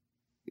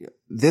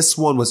this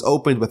one was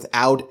opened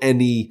without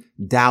any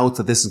doubt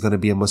that this is going to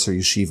be a Musar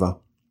yeshiva.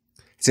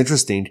 It's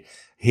interesting.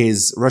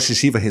 His Rosh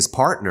Yeshiva, his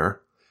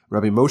partner,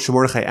 Rabbi Moshe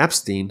Mordechai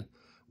Epstein,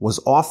 was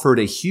offered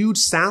a huge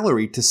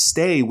salary to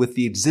stay with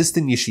the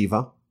existing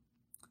yeshiva,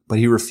 but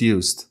he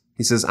refused.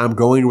 He says, I'm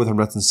going with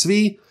Rabbi Nosson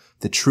Tzvi.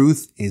 The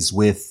truth is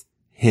with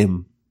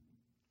him.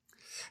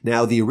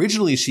 Now, the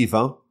original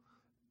yeshiva,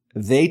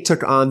 they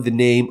took on the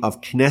name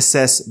of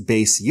Knesset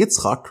Beis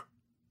Yitzchak,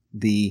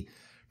 the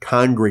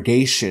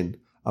congregation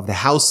of the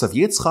House of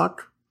Yitzchak,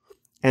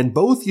 and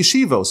both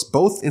yeshivos,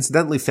 both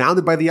incidentally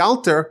founded by the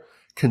Alter,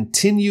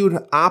 continued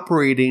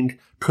operating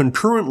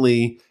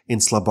concurrently in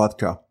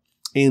Slabodka.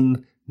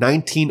 In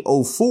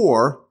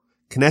 1904,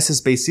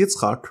 Knesset Beis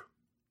Yitzchak,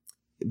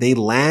 they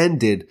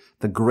landed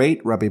the great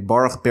Rabbi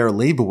Baruch Ber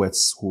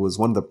Leibowitz, who was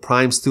one of the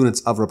prime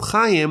students of Reb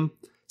Chaim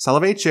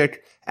Soloveitchik,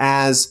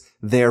 as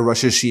their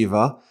Rosh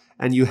Yeshiva.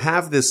 And you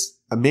have this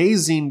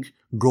amazing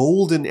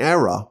golden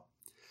era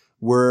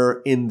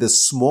where in the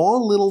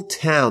small little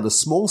town, the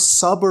small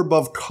suburb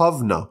of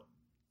Kovna,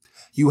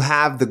 you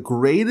have the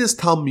greatest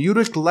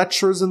Talmudic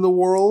lectures in the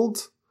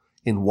world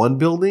in one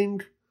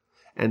building,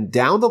 and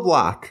down the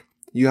block,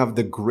 you have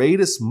the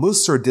greatest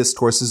Musar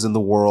discourses in the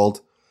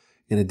world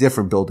in a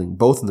different building,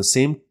 both in the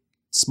same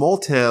small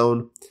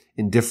town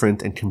in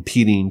different and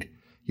competing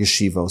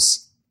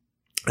yeshivos.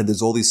 And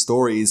there's all these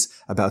stories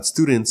about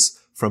students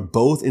from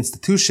both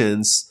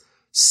institutions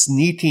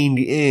sneaking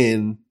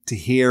in to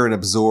hear and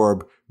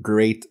absorb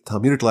great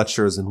Talmudic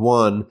lectures in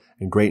one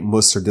and great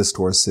Musar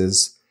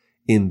discourses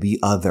in the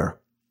other.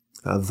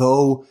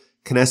 Though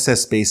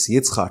Knesset Beis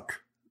Yitzchak,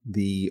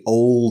 the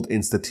old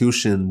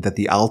institution that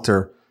the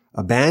Alter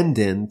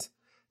abandoned,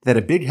 they had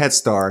a big head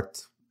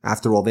start.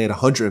 After all, they had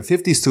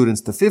 150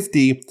 students to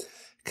 50.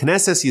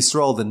 Knesset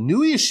Yisrael, the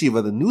new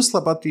yeshiva, the new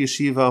Slabodka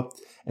yeshiva,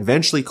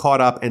 eventually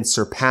caught up and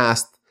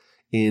surpassed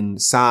in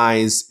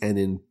size and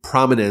in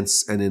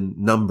prominence and in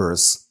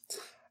numbers.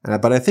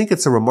 But I think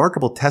it's a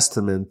remarkable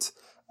testament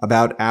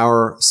about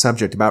our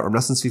subject, about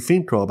Nosson Tzvi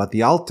Finkel, about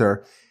the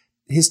Alter,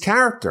 his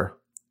character.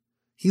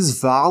 He's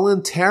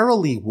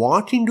voluntarily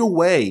walking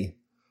away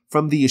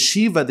from the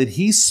yeshiva that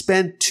he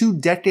spent 2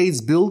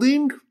 decades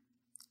building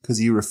because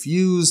he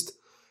refused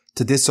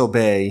to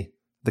disobey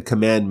the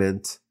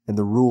commandment and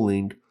the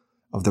ruling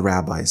of the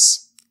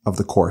rabbis of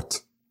the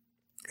court.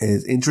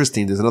 It's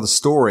interesting. There's another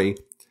story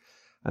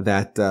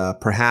that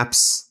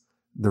perhaps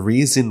the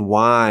reason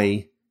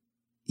why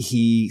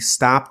he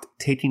stopped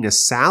taking a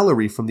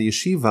salary from the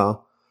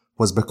yeshiva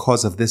was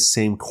because of this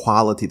same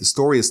quality. The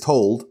story is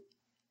told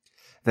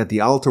that the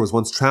Alter was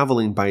once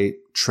traveling by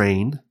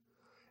train,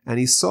 and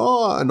he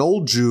saw an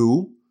old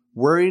Jew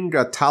wearing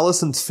a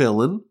talis and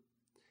tefillin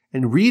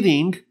and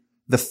reading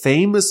the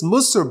famous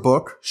Musar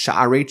book,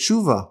 Sha'arei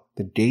Tshuva,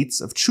 the Gates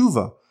of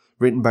Tshuva,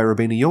 written by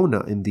Rabbi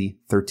Yonah in the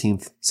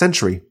 13th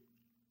century.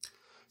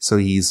 So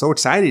he's so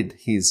excited.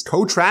 His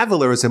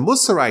co-traveler is a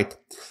Musarite.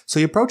 So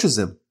he approaches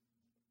him,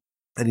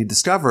 and he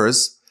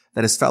discovers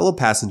that his fellow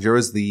passenger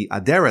is the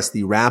Aderes,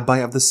 the rabbi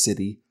of the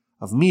city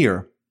of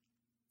Mir.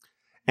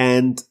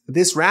 And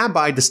this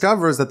rabbi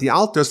discovers that the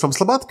Alter is from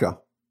Slabodka.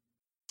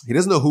 He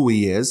doesn't know who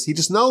he is. He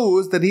just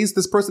knows that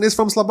this person is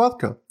from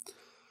Slabodka.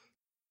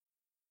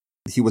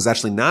 He was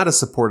actually not a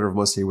supporter of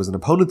Musar. He was an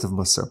opponent of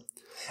Musar.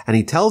 And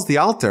he tells the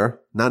Alter,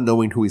 not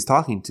knowing who he's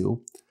talking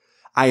to,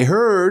 I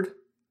heard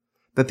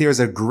that there's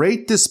a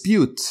great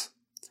dispute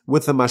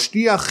with the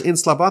Mashgiach in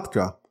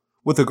Slabodka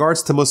with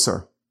regards to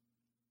Musar.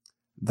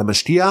 The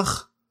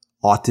Mashgiach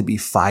ought to be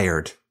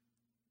fired.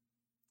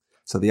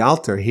 So the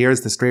Alter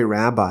hears this great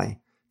rabbi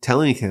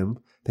telling him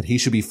that he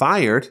should be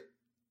fired.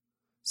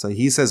 So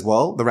he says,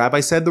 well, the rabbi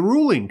said the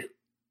ruling.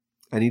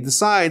 And he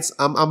decides,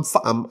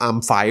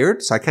 I'm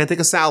fired, so I can't take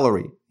a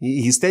salary.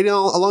 He stayed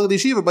along with the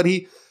yeshiva, but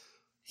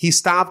he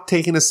stopped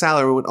taking a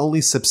salary and would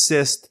only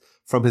subsist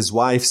from his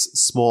wife's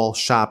small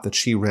shop that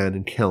she ran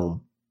in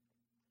Kelm.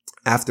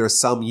 After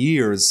some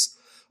years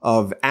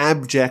of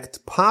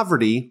abject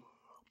poverty,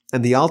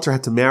 and the Alter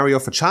had to marry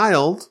off a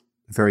child,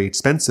 a very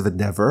expensive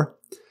endeavor,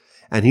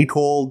 and he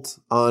called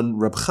on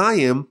Reb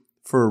Chaim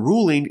for a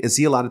ruling, is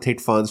he allowed to take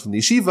funds from the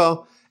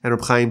yeshiva? And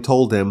Reb Chaim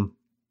told him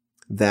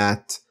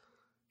that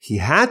he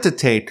had to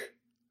take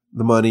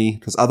the money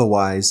because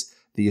otherwise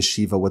the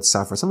yeshiva would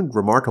suffer. Something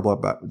remarkable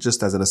about,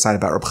 just as an aside,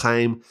 about Reb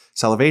Chaim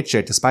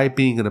Soloveitchik, despite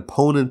being an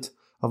opponent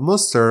of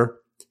Musar,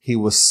 he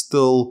was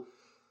still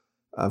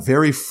a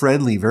very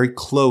friendly, very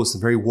close,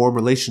 and very warm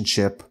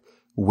relationship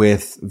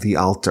with the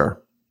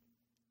Alter.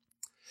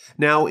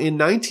 Now, in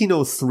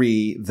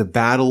 1903, the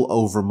battle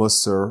over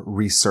Musar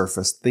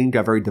resurfaced. Things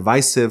got very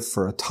divisive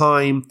for a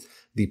time.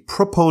 The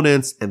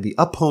proponents and the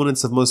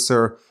opponents of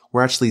Musar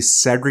were actually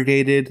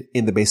segregated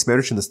in the Beis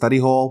Medrash in the study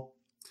hall.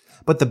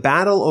 But the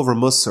battle over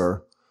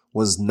Musar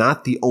was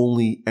not the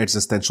only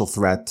existential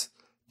threat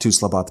to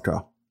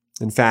Slabodka.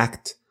 In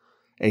fact,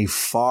 a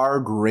far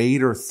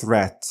greater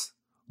threat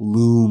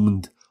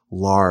loomed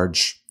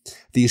large.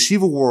 The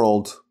yeshiva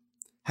world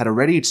had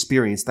already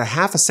experienced a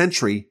half a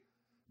century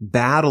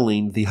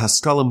battling the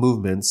Haskalah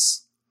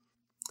movements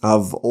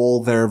of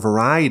all their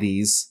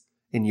varieties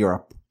in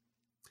Europe.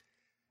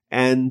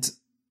 And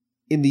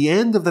in the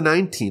end of the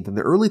 19th and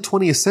the early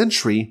 20th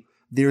century,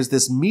 there's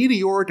this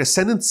meteoric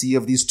ascendancy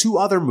of these two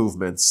other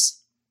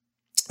movements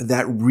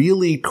that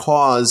really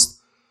caused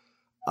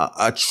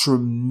a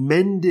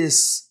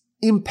tremendous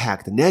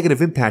impact, a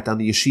negative impact on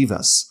the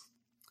yeshivas,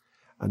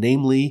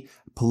 namely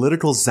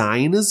political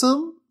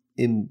Zionism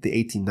in the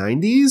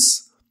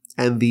 1890s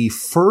and the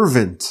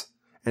fervent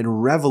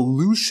and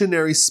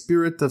revolutionary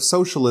spirit of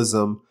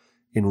socialism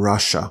in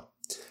Russia.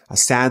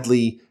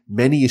 Sadly,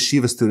 many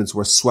yeshiva students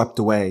were swept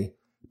away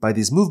by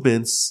these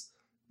movements.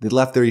 They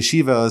left their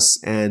yeshivas,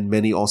 and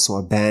many also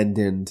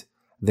abandoned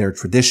their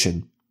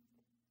tradition.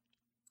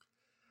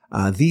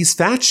 These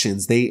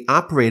factions, they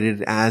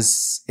operated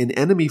as an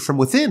enemy from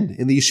within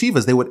in the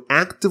yeshivas. They would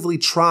actively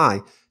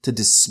try to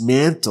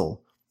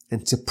dismantle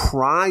and to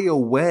pry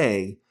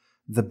away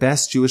the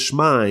best Jewish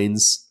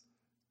minds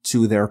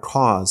to their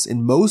cause.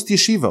 In most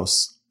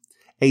yeshivos,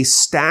 a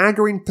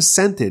staggering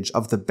percentage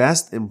of the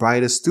best and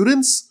brightest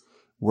students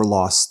were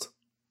lost.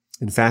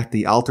 In fact,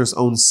 the Alter's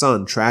own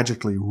son,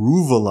 tragically,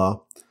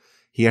 Ruvela,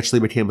 he actually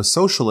became a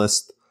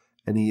socialist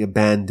and he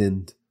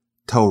abandoned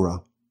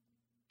Torah.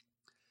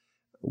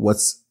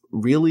 What's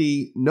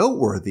really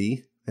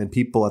noteworthy, and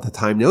people at the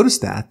time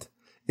noticed that,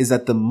 is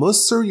that the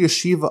Musar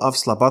Yeshiva of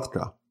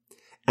Slabodka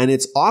and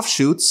its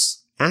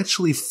offshoots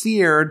actually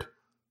fared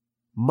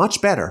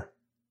much better.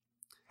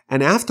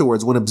 And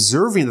afterwards, when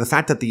observing the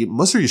fact that the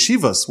Musar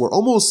Yeshivas were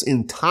almost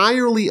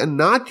entirely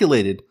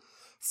inoculated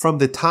from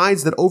the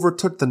tides that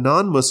overtook the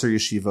non-Musar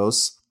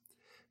Yeshivos,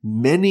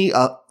 many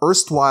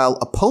erstwhile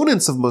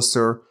opponents of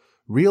Musar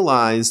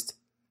realized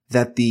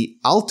that the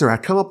Alter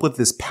had come up with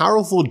this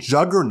powerful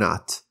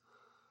juggernaut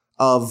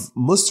of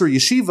Musar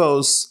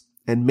Yeshivos,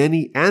 and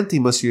many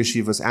anti-Musar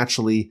Yeshivos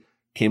actually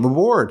came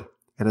aboard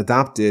and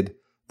adopted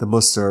the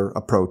Musar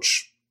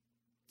approach.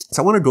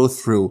 So I want to go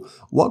through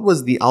what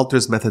was the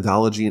Alter's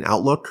methodology and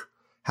outlook,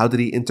 how did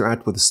he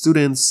interact with the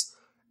students,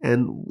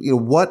 and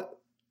what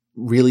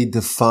really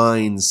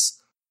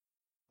defines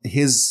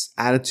his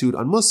attitude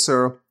on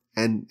Musar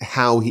and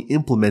how he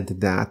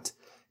implemented that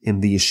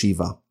in the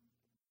yeshiva.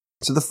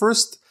 So the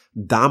first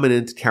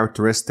dominant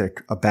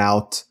characteristic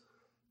about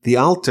the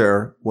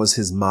Alter was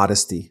his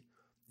modesty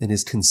and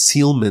his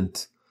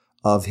concealment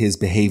of his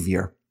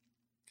behavior.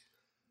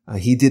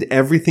 He did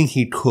everything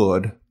he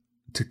could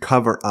to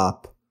cover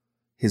up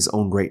his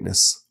own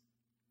greatness.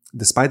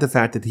 Despite the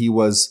fact that he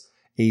was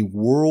a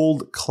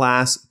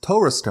world-class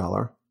Torah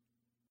scholar,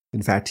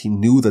 in fact, he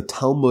knew the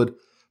Talmud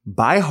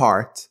by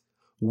heart,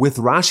 with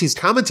Rashi's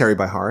commentary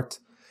by heart,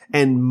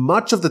 and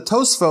much of the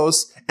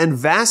Tosfos and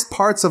vast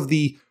parts of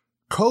the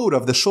code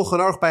of the Shulchan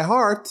Aruch by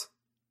heart,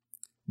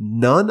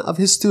 none of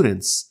his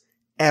students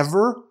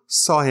ever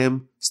saw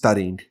him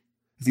studying.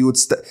 He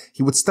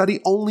would study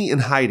only in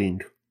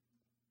hiding.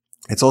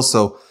 It's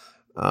also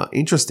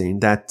interesting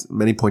that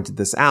many pointed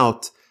this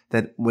out,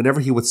 that whenever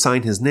he would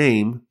sign his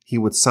name, he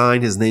would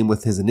sign his name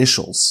with his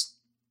initials.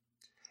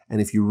 And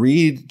if you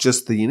read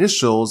just the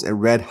initials, it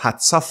read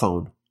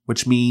Hatzafon,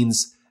 which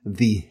means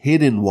the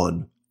hidden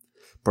one,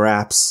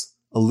 perhaps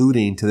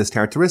alluding to this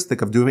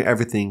characteristic of doing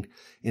everything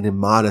in a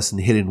modest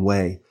and hidden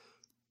way.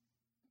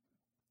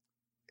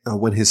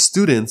 When his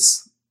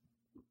students,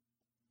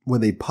 when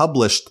they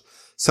published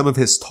some of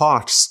his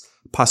talks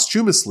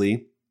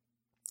posthumously,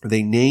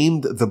 they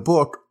named the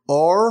book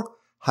Or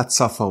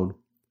Hatzafon,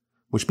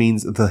 which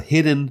means the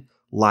hidden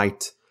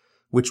light,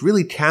 which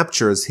really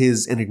captures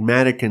his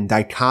enigmatic and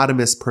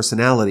dichotomous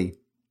personality.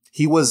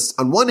 He was,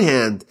 on one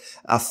hand,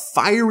 a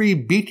fiery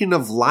beacon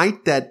of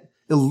light that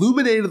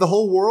illuminated the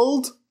whole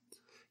world,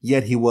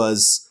 yet he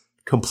was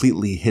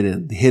completely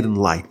hidden, the hidden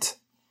light.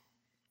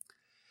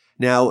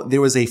 Now,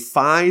 there was a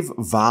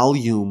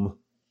 5-volume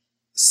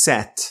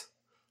set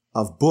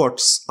of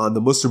books on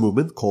the Musar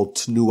movement called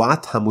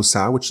Tnuat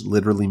HaMusar, which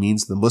literally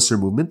means the Musar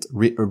movement,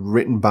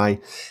 written by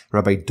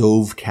Rabbi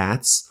Dov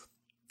Katz.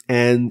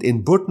 And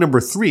in book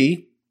number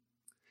 3,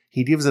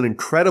 he gives an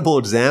incredible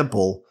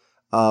example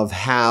of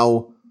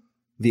how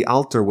the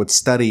Alter would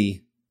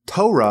study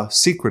Torah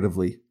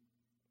secretively.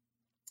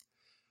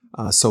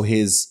 So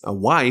his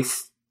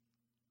wife,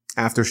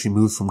 after she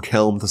moved from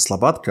Kelm to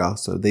Slabodka,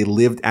 so they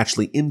lived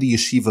actually in the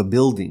yeshiva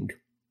building.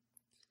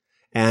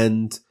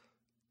 And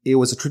it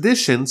was a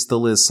tradition,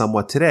 still is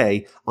somewhat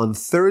today, on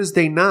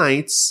Thursday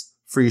nights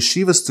for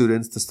yeshiva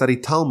students to study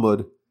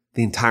Talmud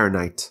the entire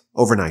night,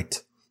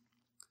 overnight.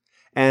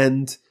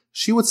 And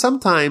she would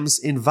sometimes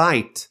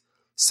invite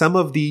some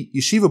of the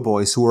yeshiva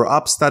boys who were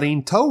up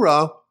studying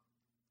Torah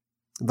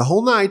the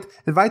whole night,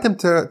 invite them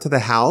to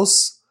the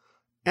house,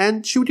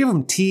 and she would give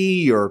them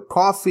tea or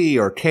coffee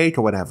or cake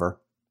or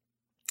whatever.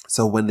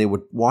 So when they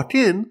would walk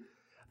in,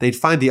 they'd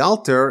find the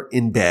Alter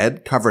in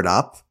bed, covered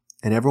up,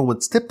 and everyone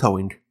was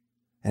tiptoeing.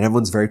 And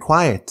everyone's very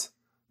quiet.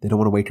 They don't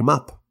want to wake him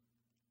up.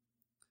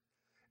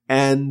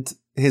 And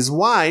his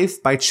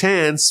wife, by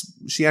chance,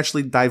 she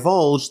actually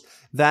divulged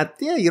that,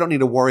 you don't need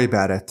to worry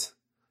about it.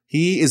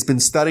 He has been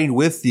studying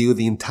with you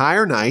the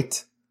entire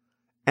night.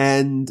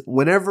 And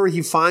whenever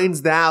he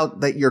finds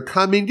out that you're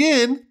coming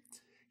in,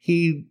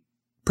 he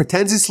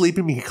pretends he's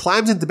sleeping. He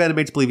climbs into bed and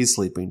makes believe he's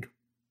sleeping.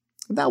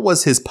 And that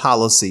was his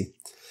policy.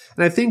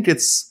 And I think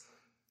it's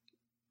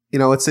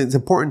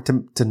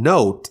important to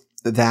note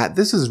that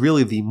this is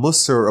really the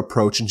Musar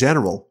approach in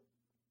general.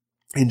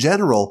 In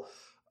general,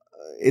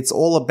 it's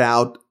all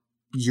about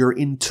your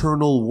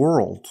internal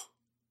world.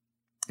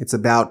 It's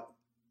about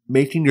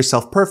making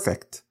yourself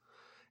perfect.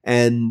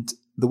 And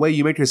the way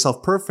you make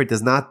yourself perfect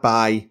is not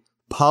by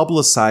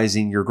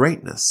publicizing your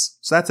greatness.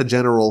 So that's a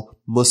general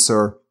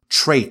Musar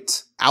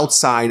trait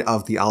outside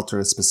of the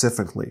altar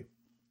specifically,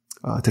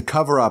 to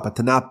cover up and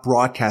to not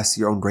broadcast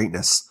your own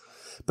greatness.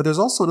 But there's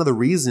also another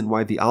reason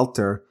why the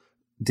altar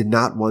did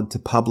not want to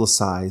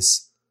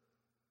publicize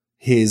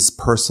his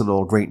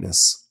personal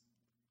greatness.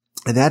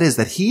 And that is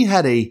that he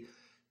had a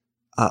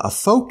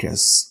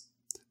focus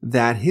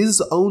that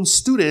his own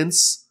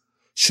students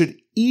should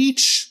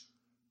each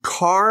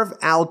carve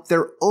out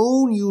their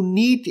own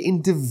unique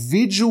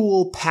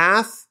individual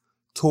path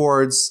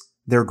towards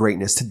their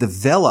greatness, to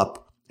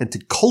develop and to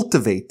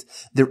cultivate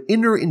their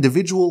inner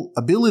individual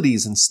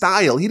abilities and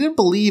style. He didn't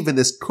believe in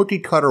this cookie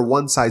cutter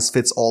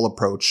one-size-fits-all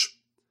approach.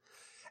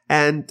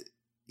 And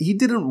he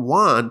didn't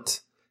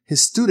want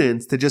his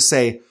students to just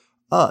say,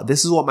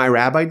 this is what my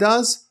rabbi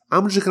does.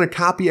 I'm just going to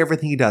copy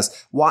everything he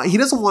does. Why? He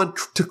doesn't want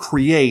to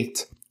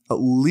create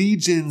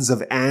legions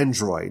of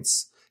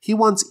androids. He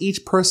wants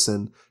each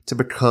person to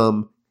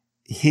become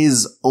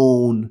his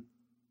own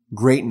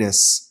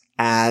greatness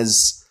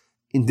as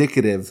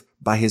indicative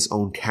by his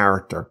own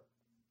character.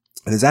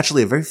 And there's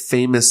actually a very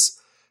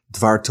famous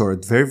Dvar Torah,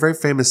 very, very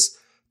famous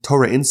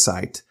Torah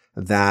insight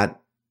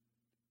that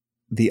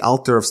the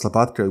altar of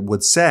Slabodka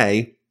would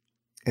say,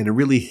 and it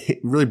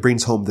really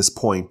brings home this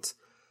point.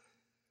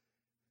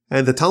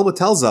 And the Talmud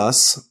tells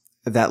us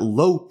that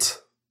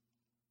Lot,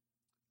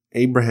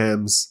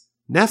 Abraham's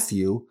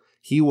nephew,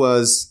 he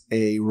was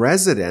a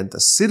resident, a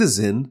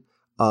citizen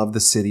of the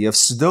city of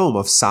Sodom,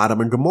 of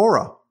Sodom and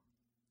Gomorrah.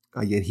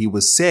 Yet he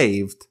was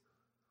saved.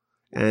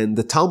 And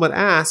the Talmud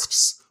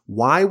asks,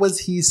 why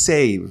was he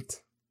saved?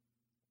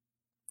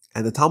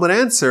 And the Talmud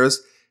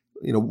answers,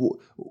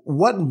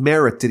 what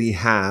merit did he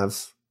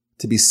have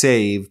to be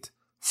saved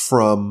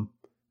from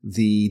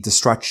the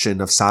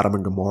destruction of Sodom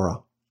and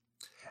Gomorrah?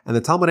 And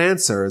the Talmud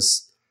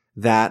answers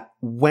that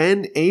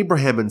when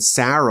Abraham and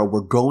Sarah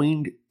were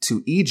going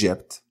to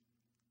Egypt,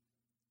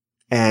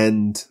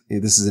 and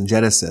this is in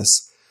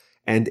Genesis,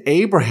 and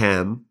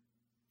Abraham,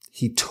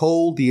 he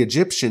told the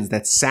Egyptians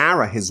that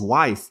Sarah, his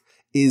wife,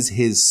 is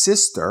his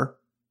sister.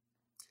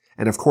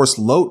 And of course,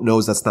 Lot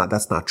knows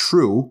that's not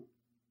true.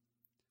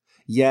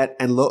 Yet,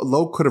 and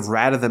Lot could have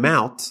ratted them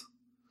out.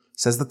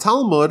 Says the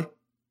Talmud,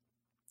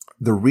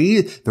 the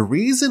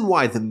reason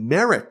why the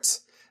merit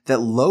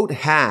that Lot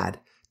had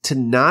to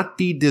not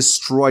be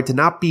destroyed, to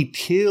not be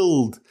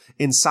killed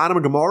in Sodom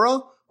and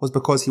Gomorrah was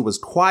because he was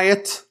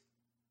quiet,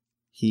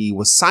 he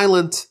was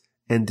silent,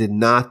 and did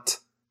not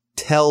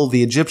tell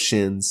the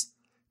Egyptians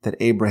that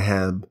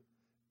Abraham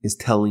is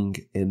telling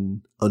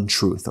an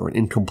untruth or an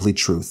incomplete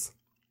truth.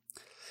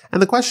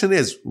 And the question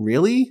is,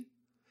 really?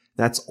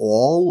 That's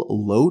all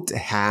Lot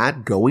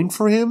had going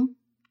for him?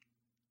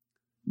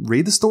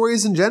 Read the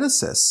stories in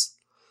Genesis.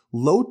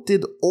 Lot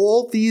did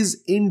all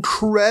these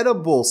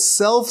incredible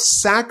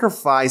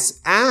self-sacrifice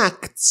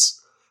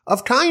acts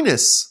of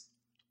kindness.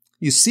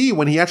 You see,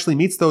 when he actually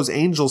meets those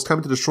angels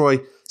coming to destroy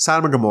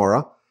Sodom and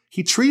Gomorrah,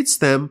 he treats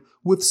them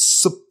with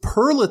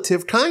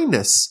superlative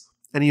kindness.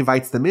 And he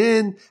invites them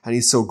in, and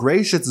he's so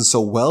gracious and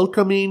so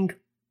welcoming.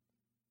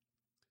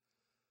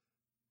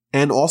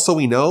 And also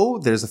we know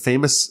there's a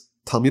famous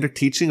Talmudic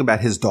teaching about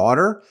his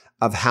daughter,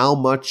 of how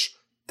much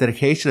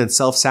dedication and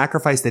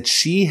self-sacrifice that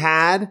she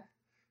had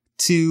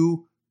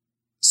to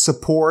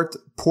support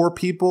poor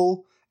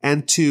people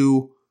and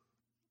to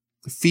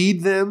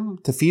feed them,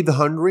 to feed the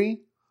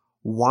hungry.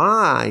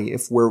 Why?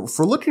 If we're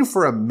looking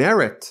for a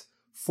merit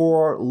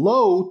for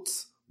Lot,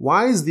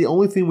 why is the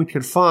only thing we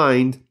could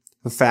find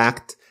the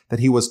fact that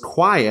he was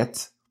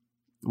quiet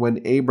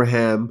when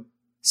Abraham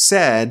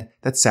said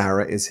that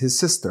Sarah is his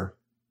sister?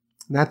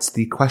 That's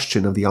the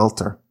question of the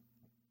altar.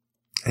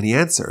 And he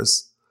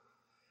answers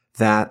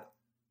that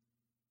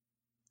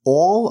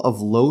all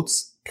of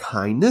Lot's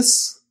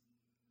kindness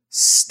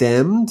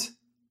stemmed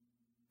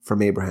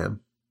from Abraham.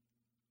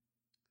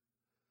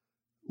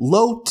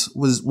 Lot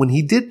was, when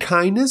he did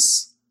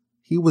kindness,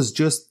 he was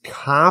just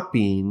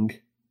copying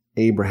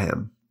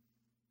Abraham.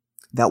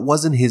 That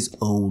wasn't his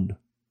own.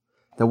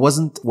 That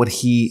wasn't what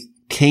he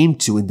came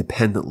to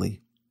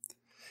independently.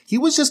 He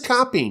was just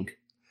copying.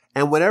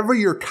 And whenever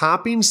you're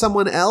copying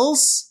someone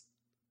else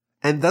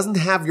and doesn't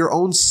have your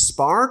own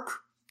spark,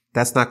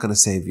 that's not going to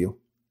save you.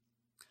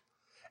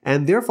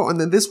 And therefore, and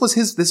then this was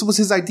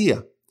his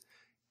idea.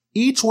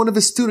 Each one of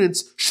his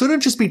students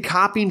shouldn't just be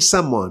copying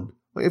someone.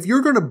 If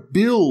you're going to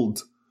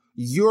build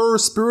your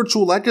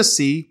spiritual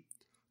legacy,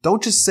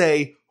 don't just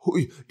say,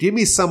 give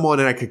me someone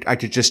and I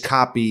could just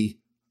copy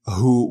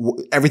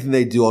who everything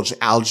they do.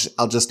 I'll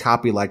just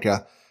copy like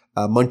a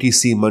monkey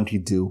see, monkey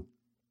do.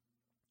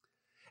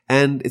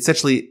 And it's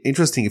actually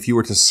interesting, if you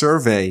were to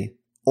survey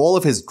all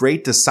of his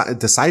great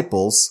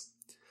disciples,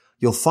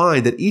 you'll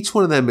find that each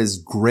one of them is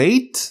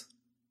great,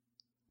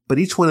 but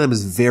each one of them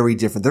is very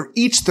different. They're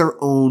each their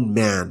own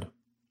man.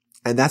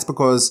 And that's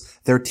because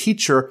their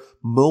teacher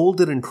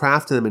molded and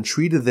crafted them and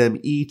treated them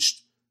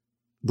each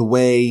the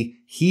way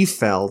he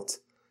felt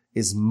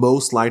is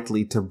most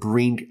likely to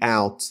bring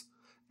out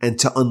and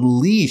to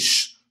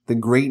unleash the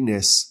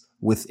greatness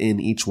within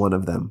each one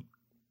of them.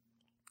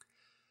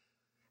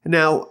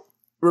 Now,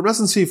 Rabbi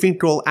Tzvi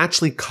Finkel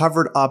actually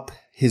covered up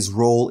his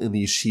role in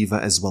the yeshiva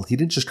as well. He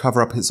didn't just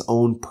cover up his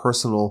own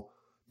personal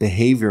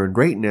behavior and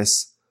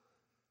greatness.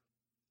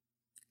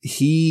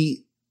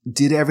 He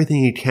did everything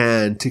he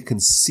can to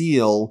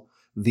conceal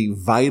the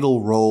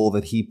vital role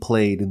that he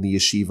played in the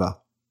yeshiva.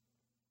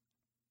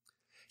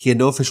 He had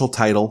no official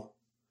title.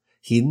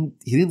 He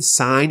didn't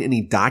sign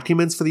any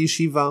documents for the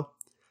yeshiva.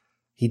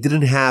 He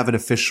didn't have an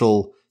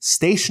official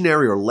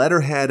stationery or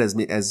letterhead as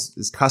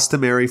is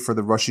customary for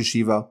the Rosh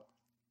Yeshiva.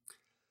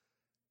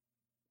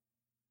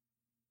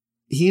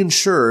 He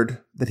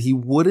ensured that he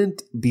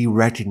wouldn't be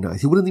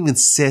recognized. He wouldn't even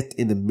sit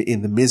in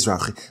the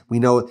Mizrach. We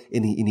know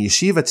in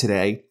yeshiva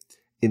today,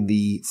 in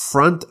the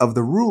front of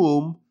the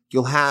room,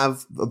 you'll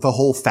have the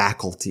whole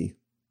faculty.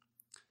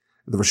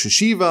 The Rosh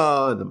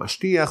Yeshiva and the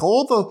Mashgiach,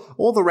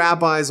 all the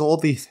rabbis, all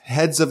the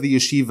heads of the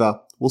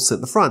yeshiva will sit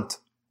in the front.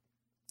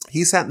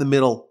 He sat in the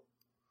middle.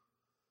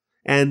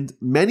 And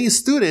many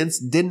students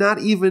did not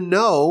even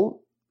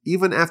know,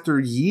 even after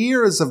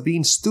years of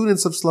being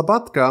students of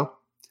Slabodka,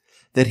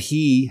 that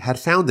he had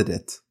founded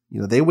it.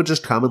 They would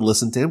just come and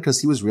listen to him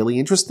because he was really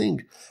interesting.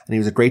 And he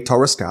was a great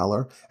Torah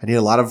scholar. And he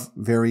had a lot of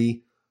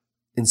very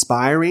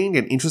inspiring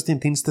and interesting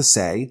things to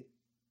say.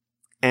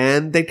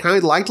 And they kind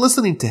of liked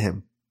listening to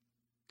him.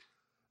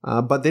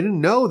 But they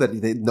didn't know that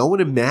no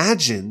one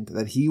imagined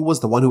that he was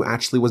the one who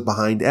actually was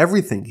behind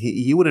everything.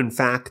 He would, in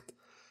fact,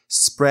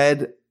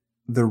 spread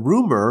the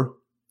rumor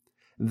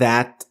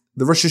that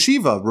the Rosh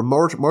Yeshiva,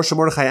 Moshe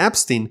Mordechai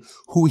Epstein,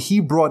 who he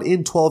brought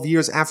in 12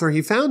 years after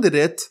he founded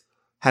it,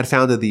 had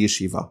founded the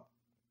yeshiva.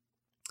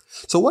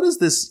 So what is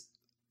this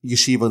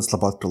yeshiva in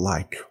Slabodka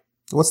like?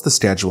 What's the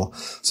schedule?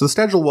 So the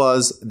schedule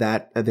was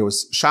that there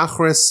was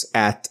Shachris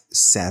at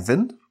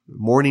 7,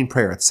 morning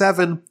prayer at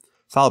 7,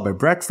 followed by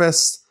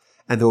breakfast,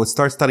 and they would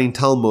start studying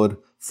Talmud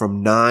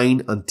from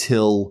 9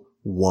 until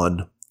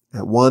 1.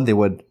 At 1, they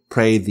would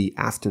pray the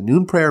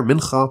afternoon prayer,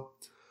 Mincha,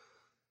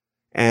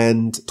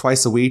 and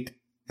twice a week,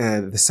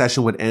 the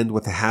session would end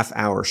with a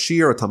half-hour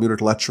shiur, a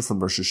Talmudic lecture from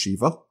Rosh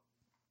Yeshiva.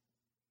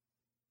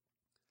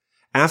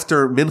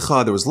 After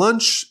Mincha, there was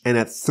lunch, and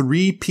at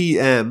 3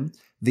 p.m.,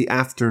 the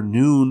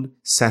afternoon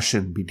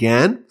session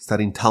began,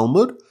 studying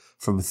Talmud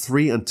from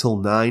 3 until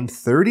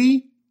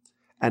 9:30.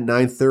 At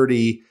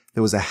 9:30,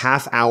 there was a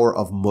half hour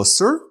of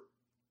Musar,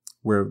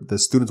 where the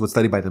students would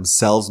study by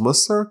themselves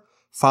Musar,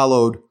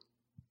 followed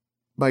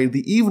by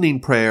the evening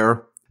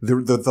prayer.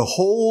 The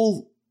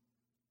whole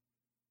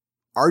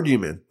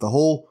argument, the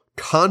whole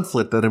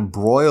conflict that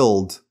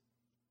embroiled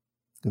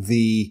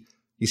the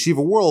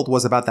yeshiva world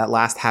was about that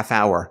last half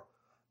hour.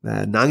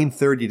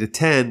 9:30 to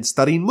 10,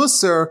 studying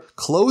Musar,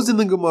 closing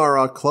the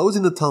Gemara,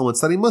 closing the Talmud,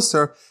 studying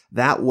Musar.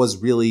 That was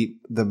really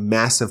the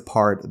massive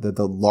part,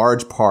 the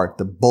large part,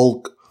 the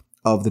bulk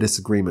of the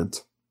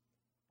disagreement.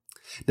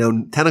 Now,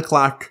 10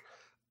 o'clock,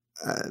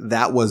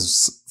 that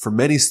was, for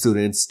many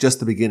students,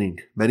 just the beginning.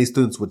 Many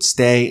students would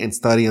stay and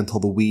study until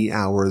the wee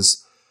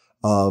hours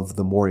of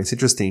the morning. It's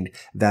interesting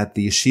that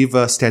the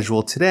yeshiva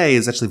schedule today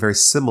is actually very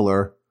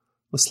similar,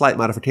 with slight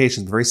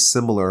modifications, very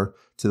similar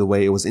to the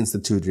way it was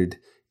instituted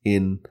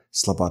in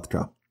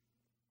Slabodka.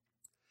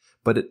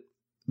 But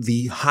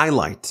the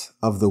highlight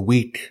of the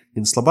week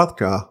in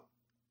Slabodka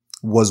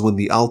was when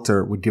the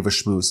Alter would give a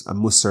shmuz, a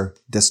Musar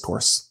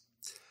discourse.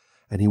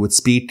 And he would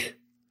speak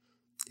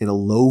in a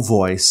low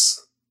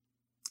voice,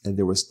 and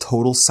there was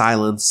total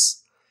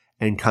silence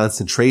and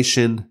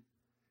concentration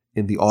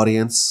in the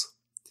audience.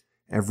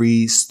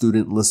 Every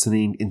student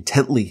listening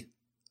intently,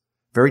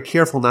 very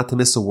careful not to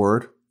miss a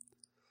word.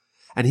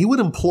 And he would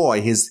employ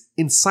his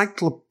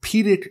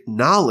encyclopedic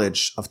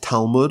knowledge of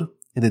Talmud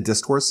in the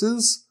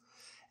discourses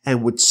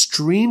and would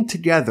stream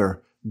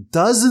together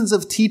dozens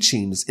of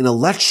teachings in a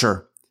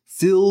lecture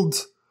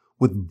filled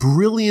with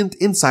brilliant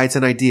insights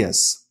and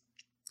ideas.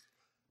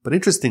 But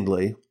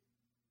interestingly,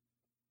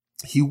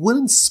 he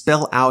wouldn't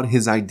spell out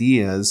his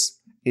ideas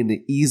in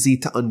an easy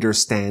to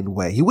understand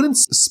way. He wouldn't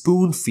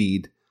spoon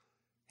feed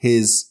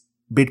his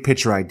big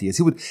picture ideas.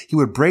 He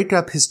would break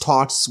up his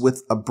talks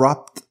with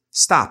abrupt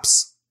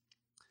stops.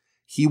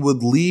 He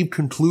would leave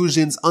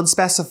conclusions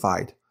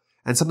unspecified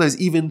and sometimes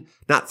even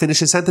not finish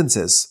his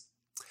sentences.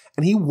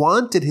 And he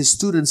wanted his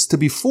students to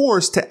be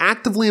forced to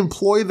actively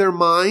employ their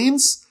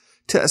minds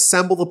to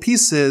assemble the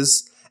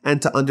pieces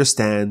and to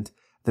understand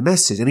the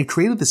message. And he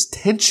created this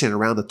tension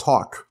around the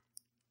talk.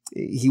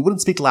 He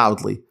wouldn't speak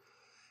loudly,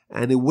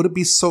 and it wouldn't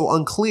be so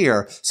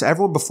unclear. So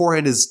everyone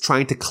beforehand is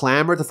trying to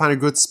clamor to find a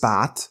good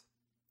spot,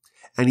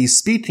 and he's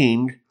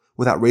speaking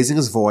without raising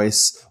his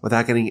voice,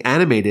 without getting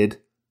animated,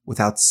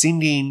 without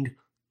singing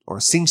or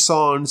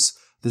sing-songs.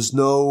 There's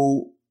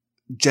no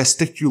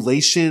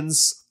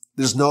gesticulations.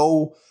 There's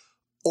no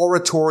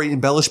oratory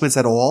embellishments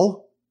at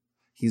all.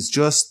 He's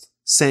just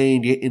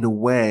saying it in a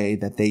way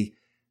that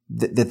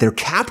they're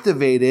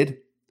captivated,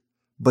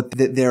 but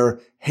that they're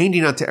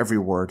hanging on to every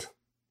word.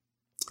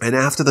 And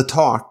after the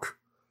talk,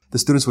 the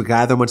students would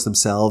gather amongst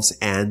themselves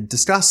and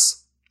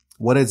discuss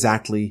what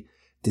exactly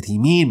did he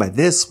mean by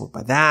this, what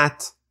by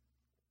that.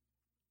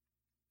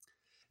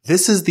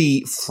 This is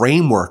the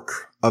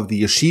framework of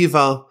the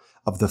yeshiva,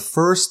 of the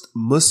first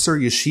Musar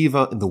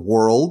yeshiva in the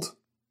world.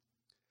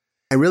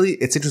 And really,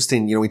 it's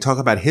interesting, we talk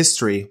about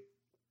history,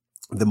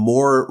 the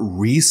more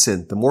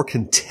recent, the more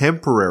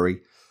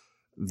contemporary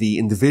the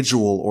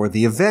individual or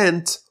the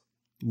event,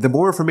 the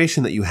more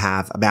information that you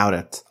have about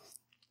it.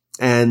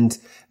 And,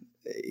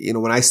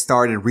 when I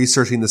started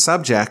researching the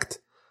subject,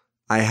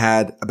 I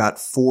had about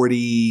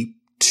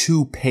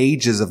 42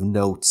 pages of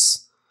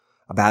notes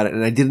about it.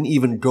 And I didn't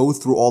even go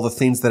through all the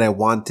things that I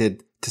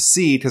wanted to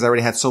see because I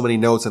already had so many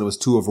notes and it was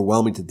too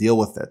overwhelming to deal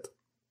with it.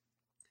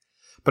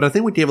 But I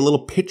think we gave a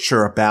little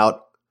picture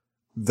about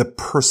the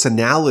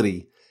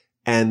personality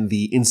and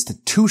the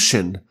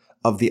institution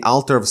of the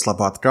Alter of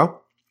Slabodka.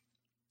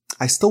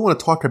 I still want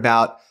to talk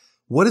about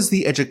what is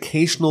the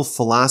educational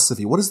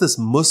philosophy? What is this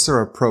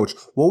Musar approach?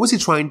 What was he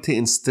trying to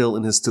instill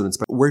in his students?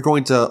 But we're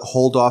going to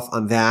hold off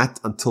on that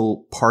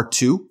until part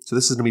 2. So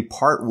this is going to be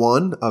part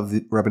 1 of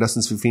the Rabbi Nosson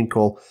Tzvi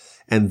Finkel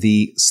and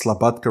the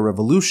Slabodka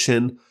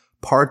Revolution.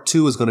 Part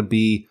 2 is going to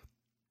be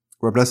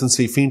Rabbi Nosson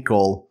Tzvi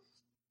Finkel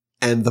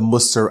and the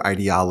Musar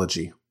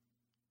ideology.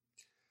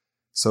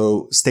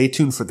 So stay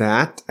tuned for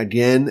that.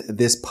 Again,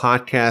 this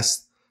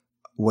podcast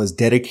was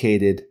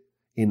dedicated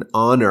in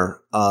honor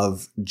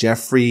of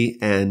Jeffrey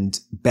and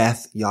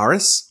Beth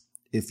Yaris.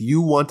 If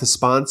you want to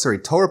sponsor a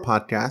Torah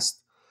podcast,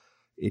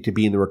 it could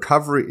be in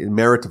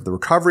merit of the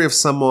recovery of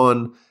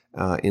someone,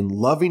 in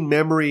loving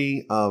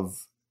memory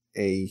of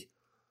a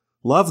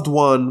loved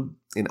one,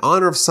 in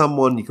honor of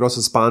someone. You can also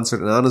sponsor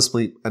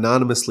it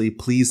anonymously.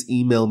 Please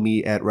email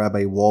me at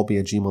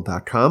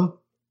rabbiwalby@gmail.com.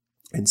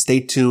 And stay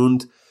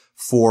tuned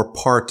for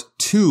part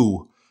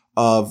 2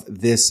 of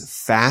this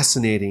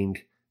fascinating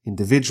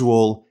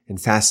individual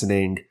and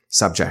fascinating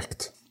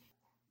subject.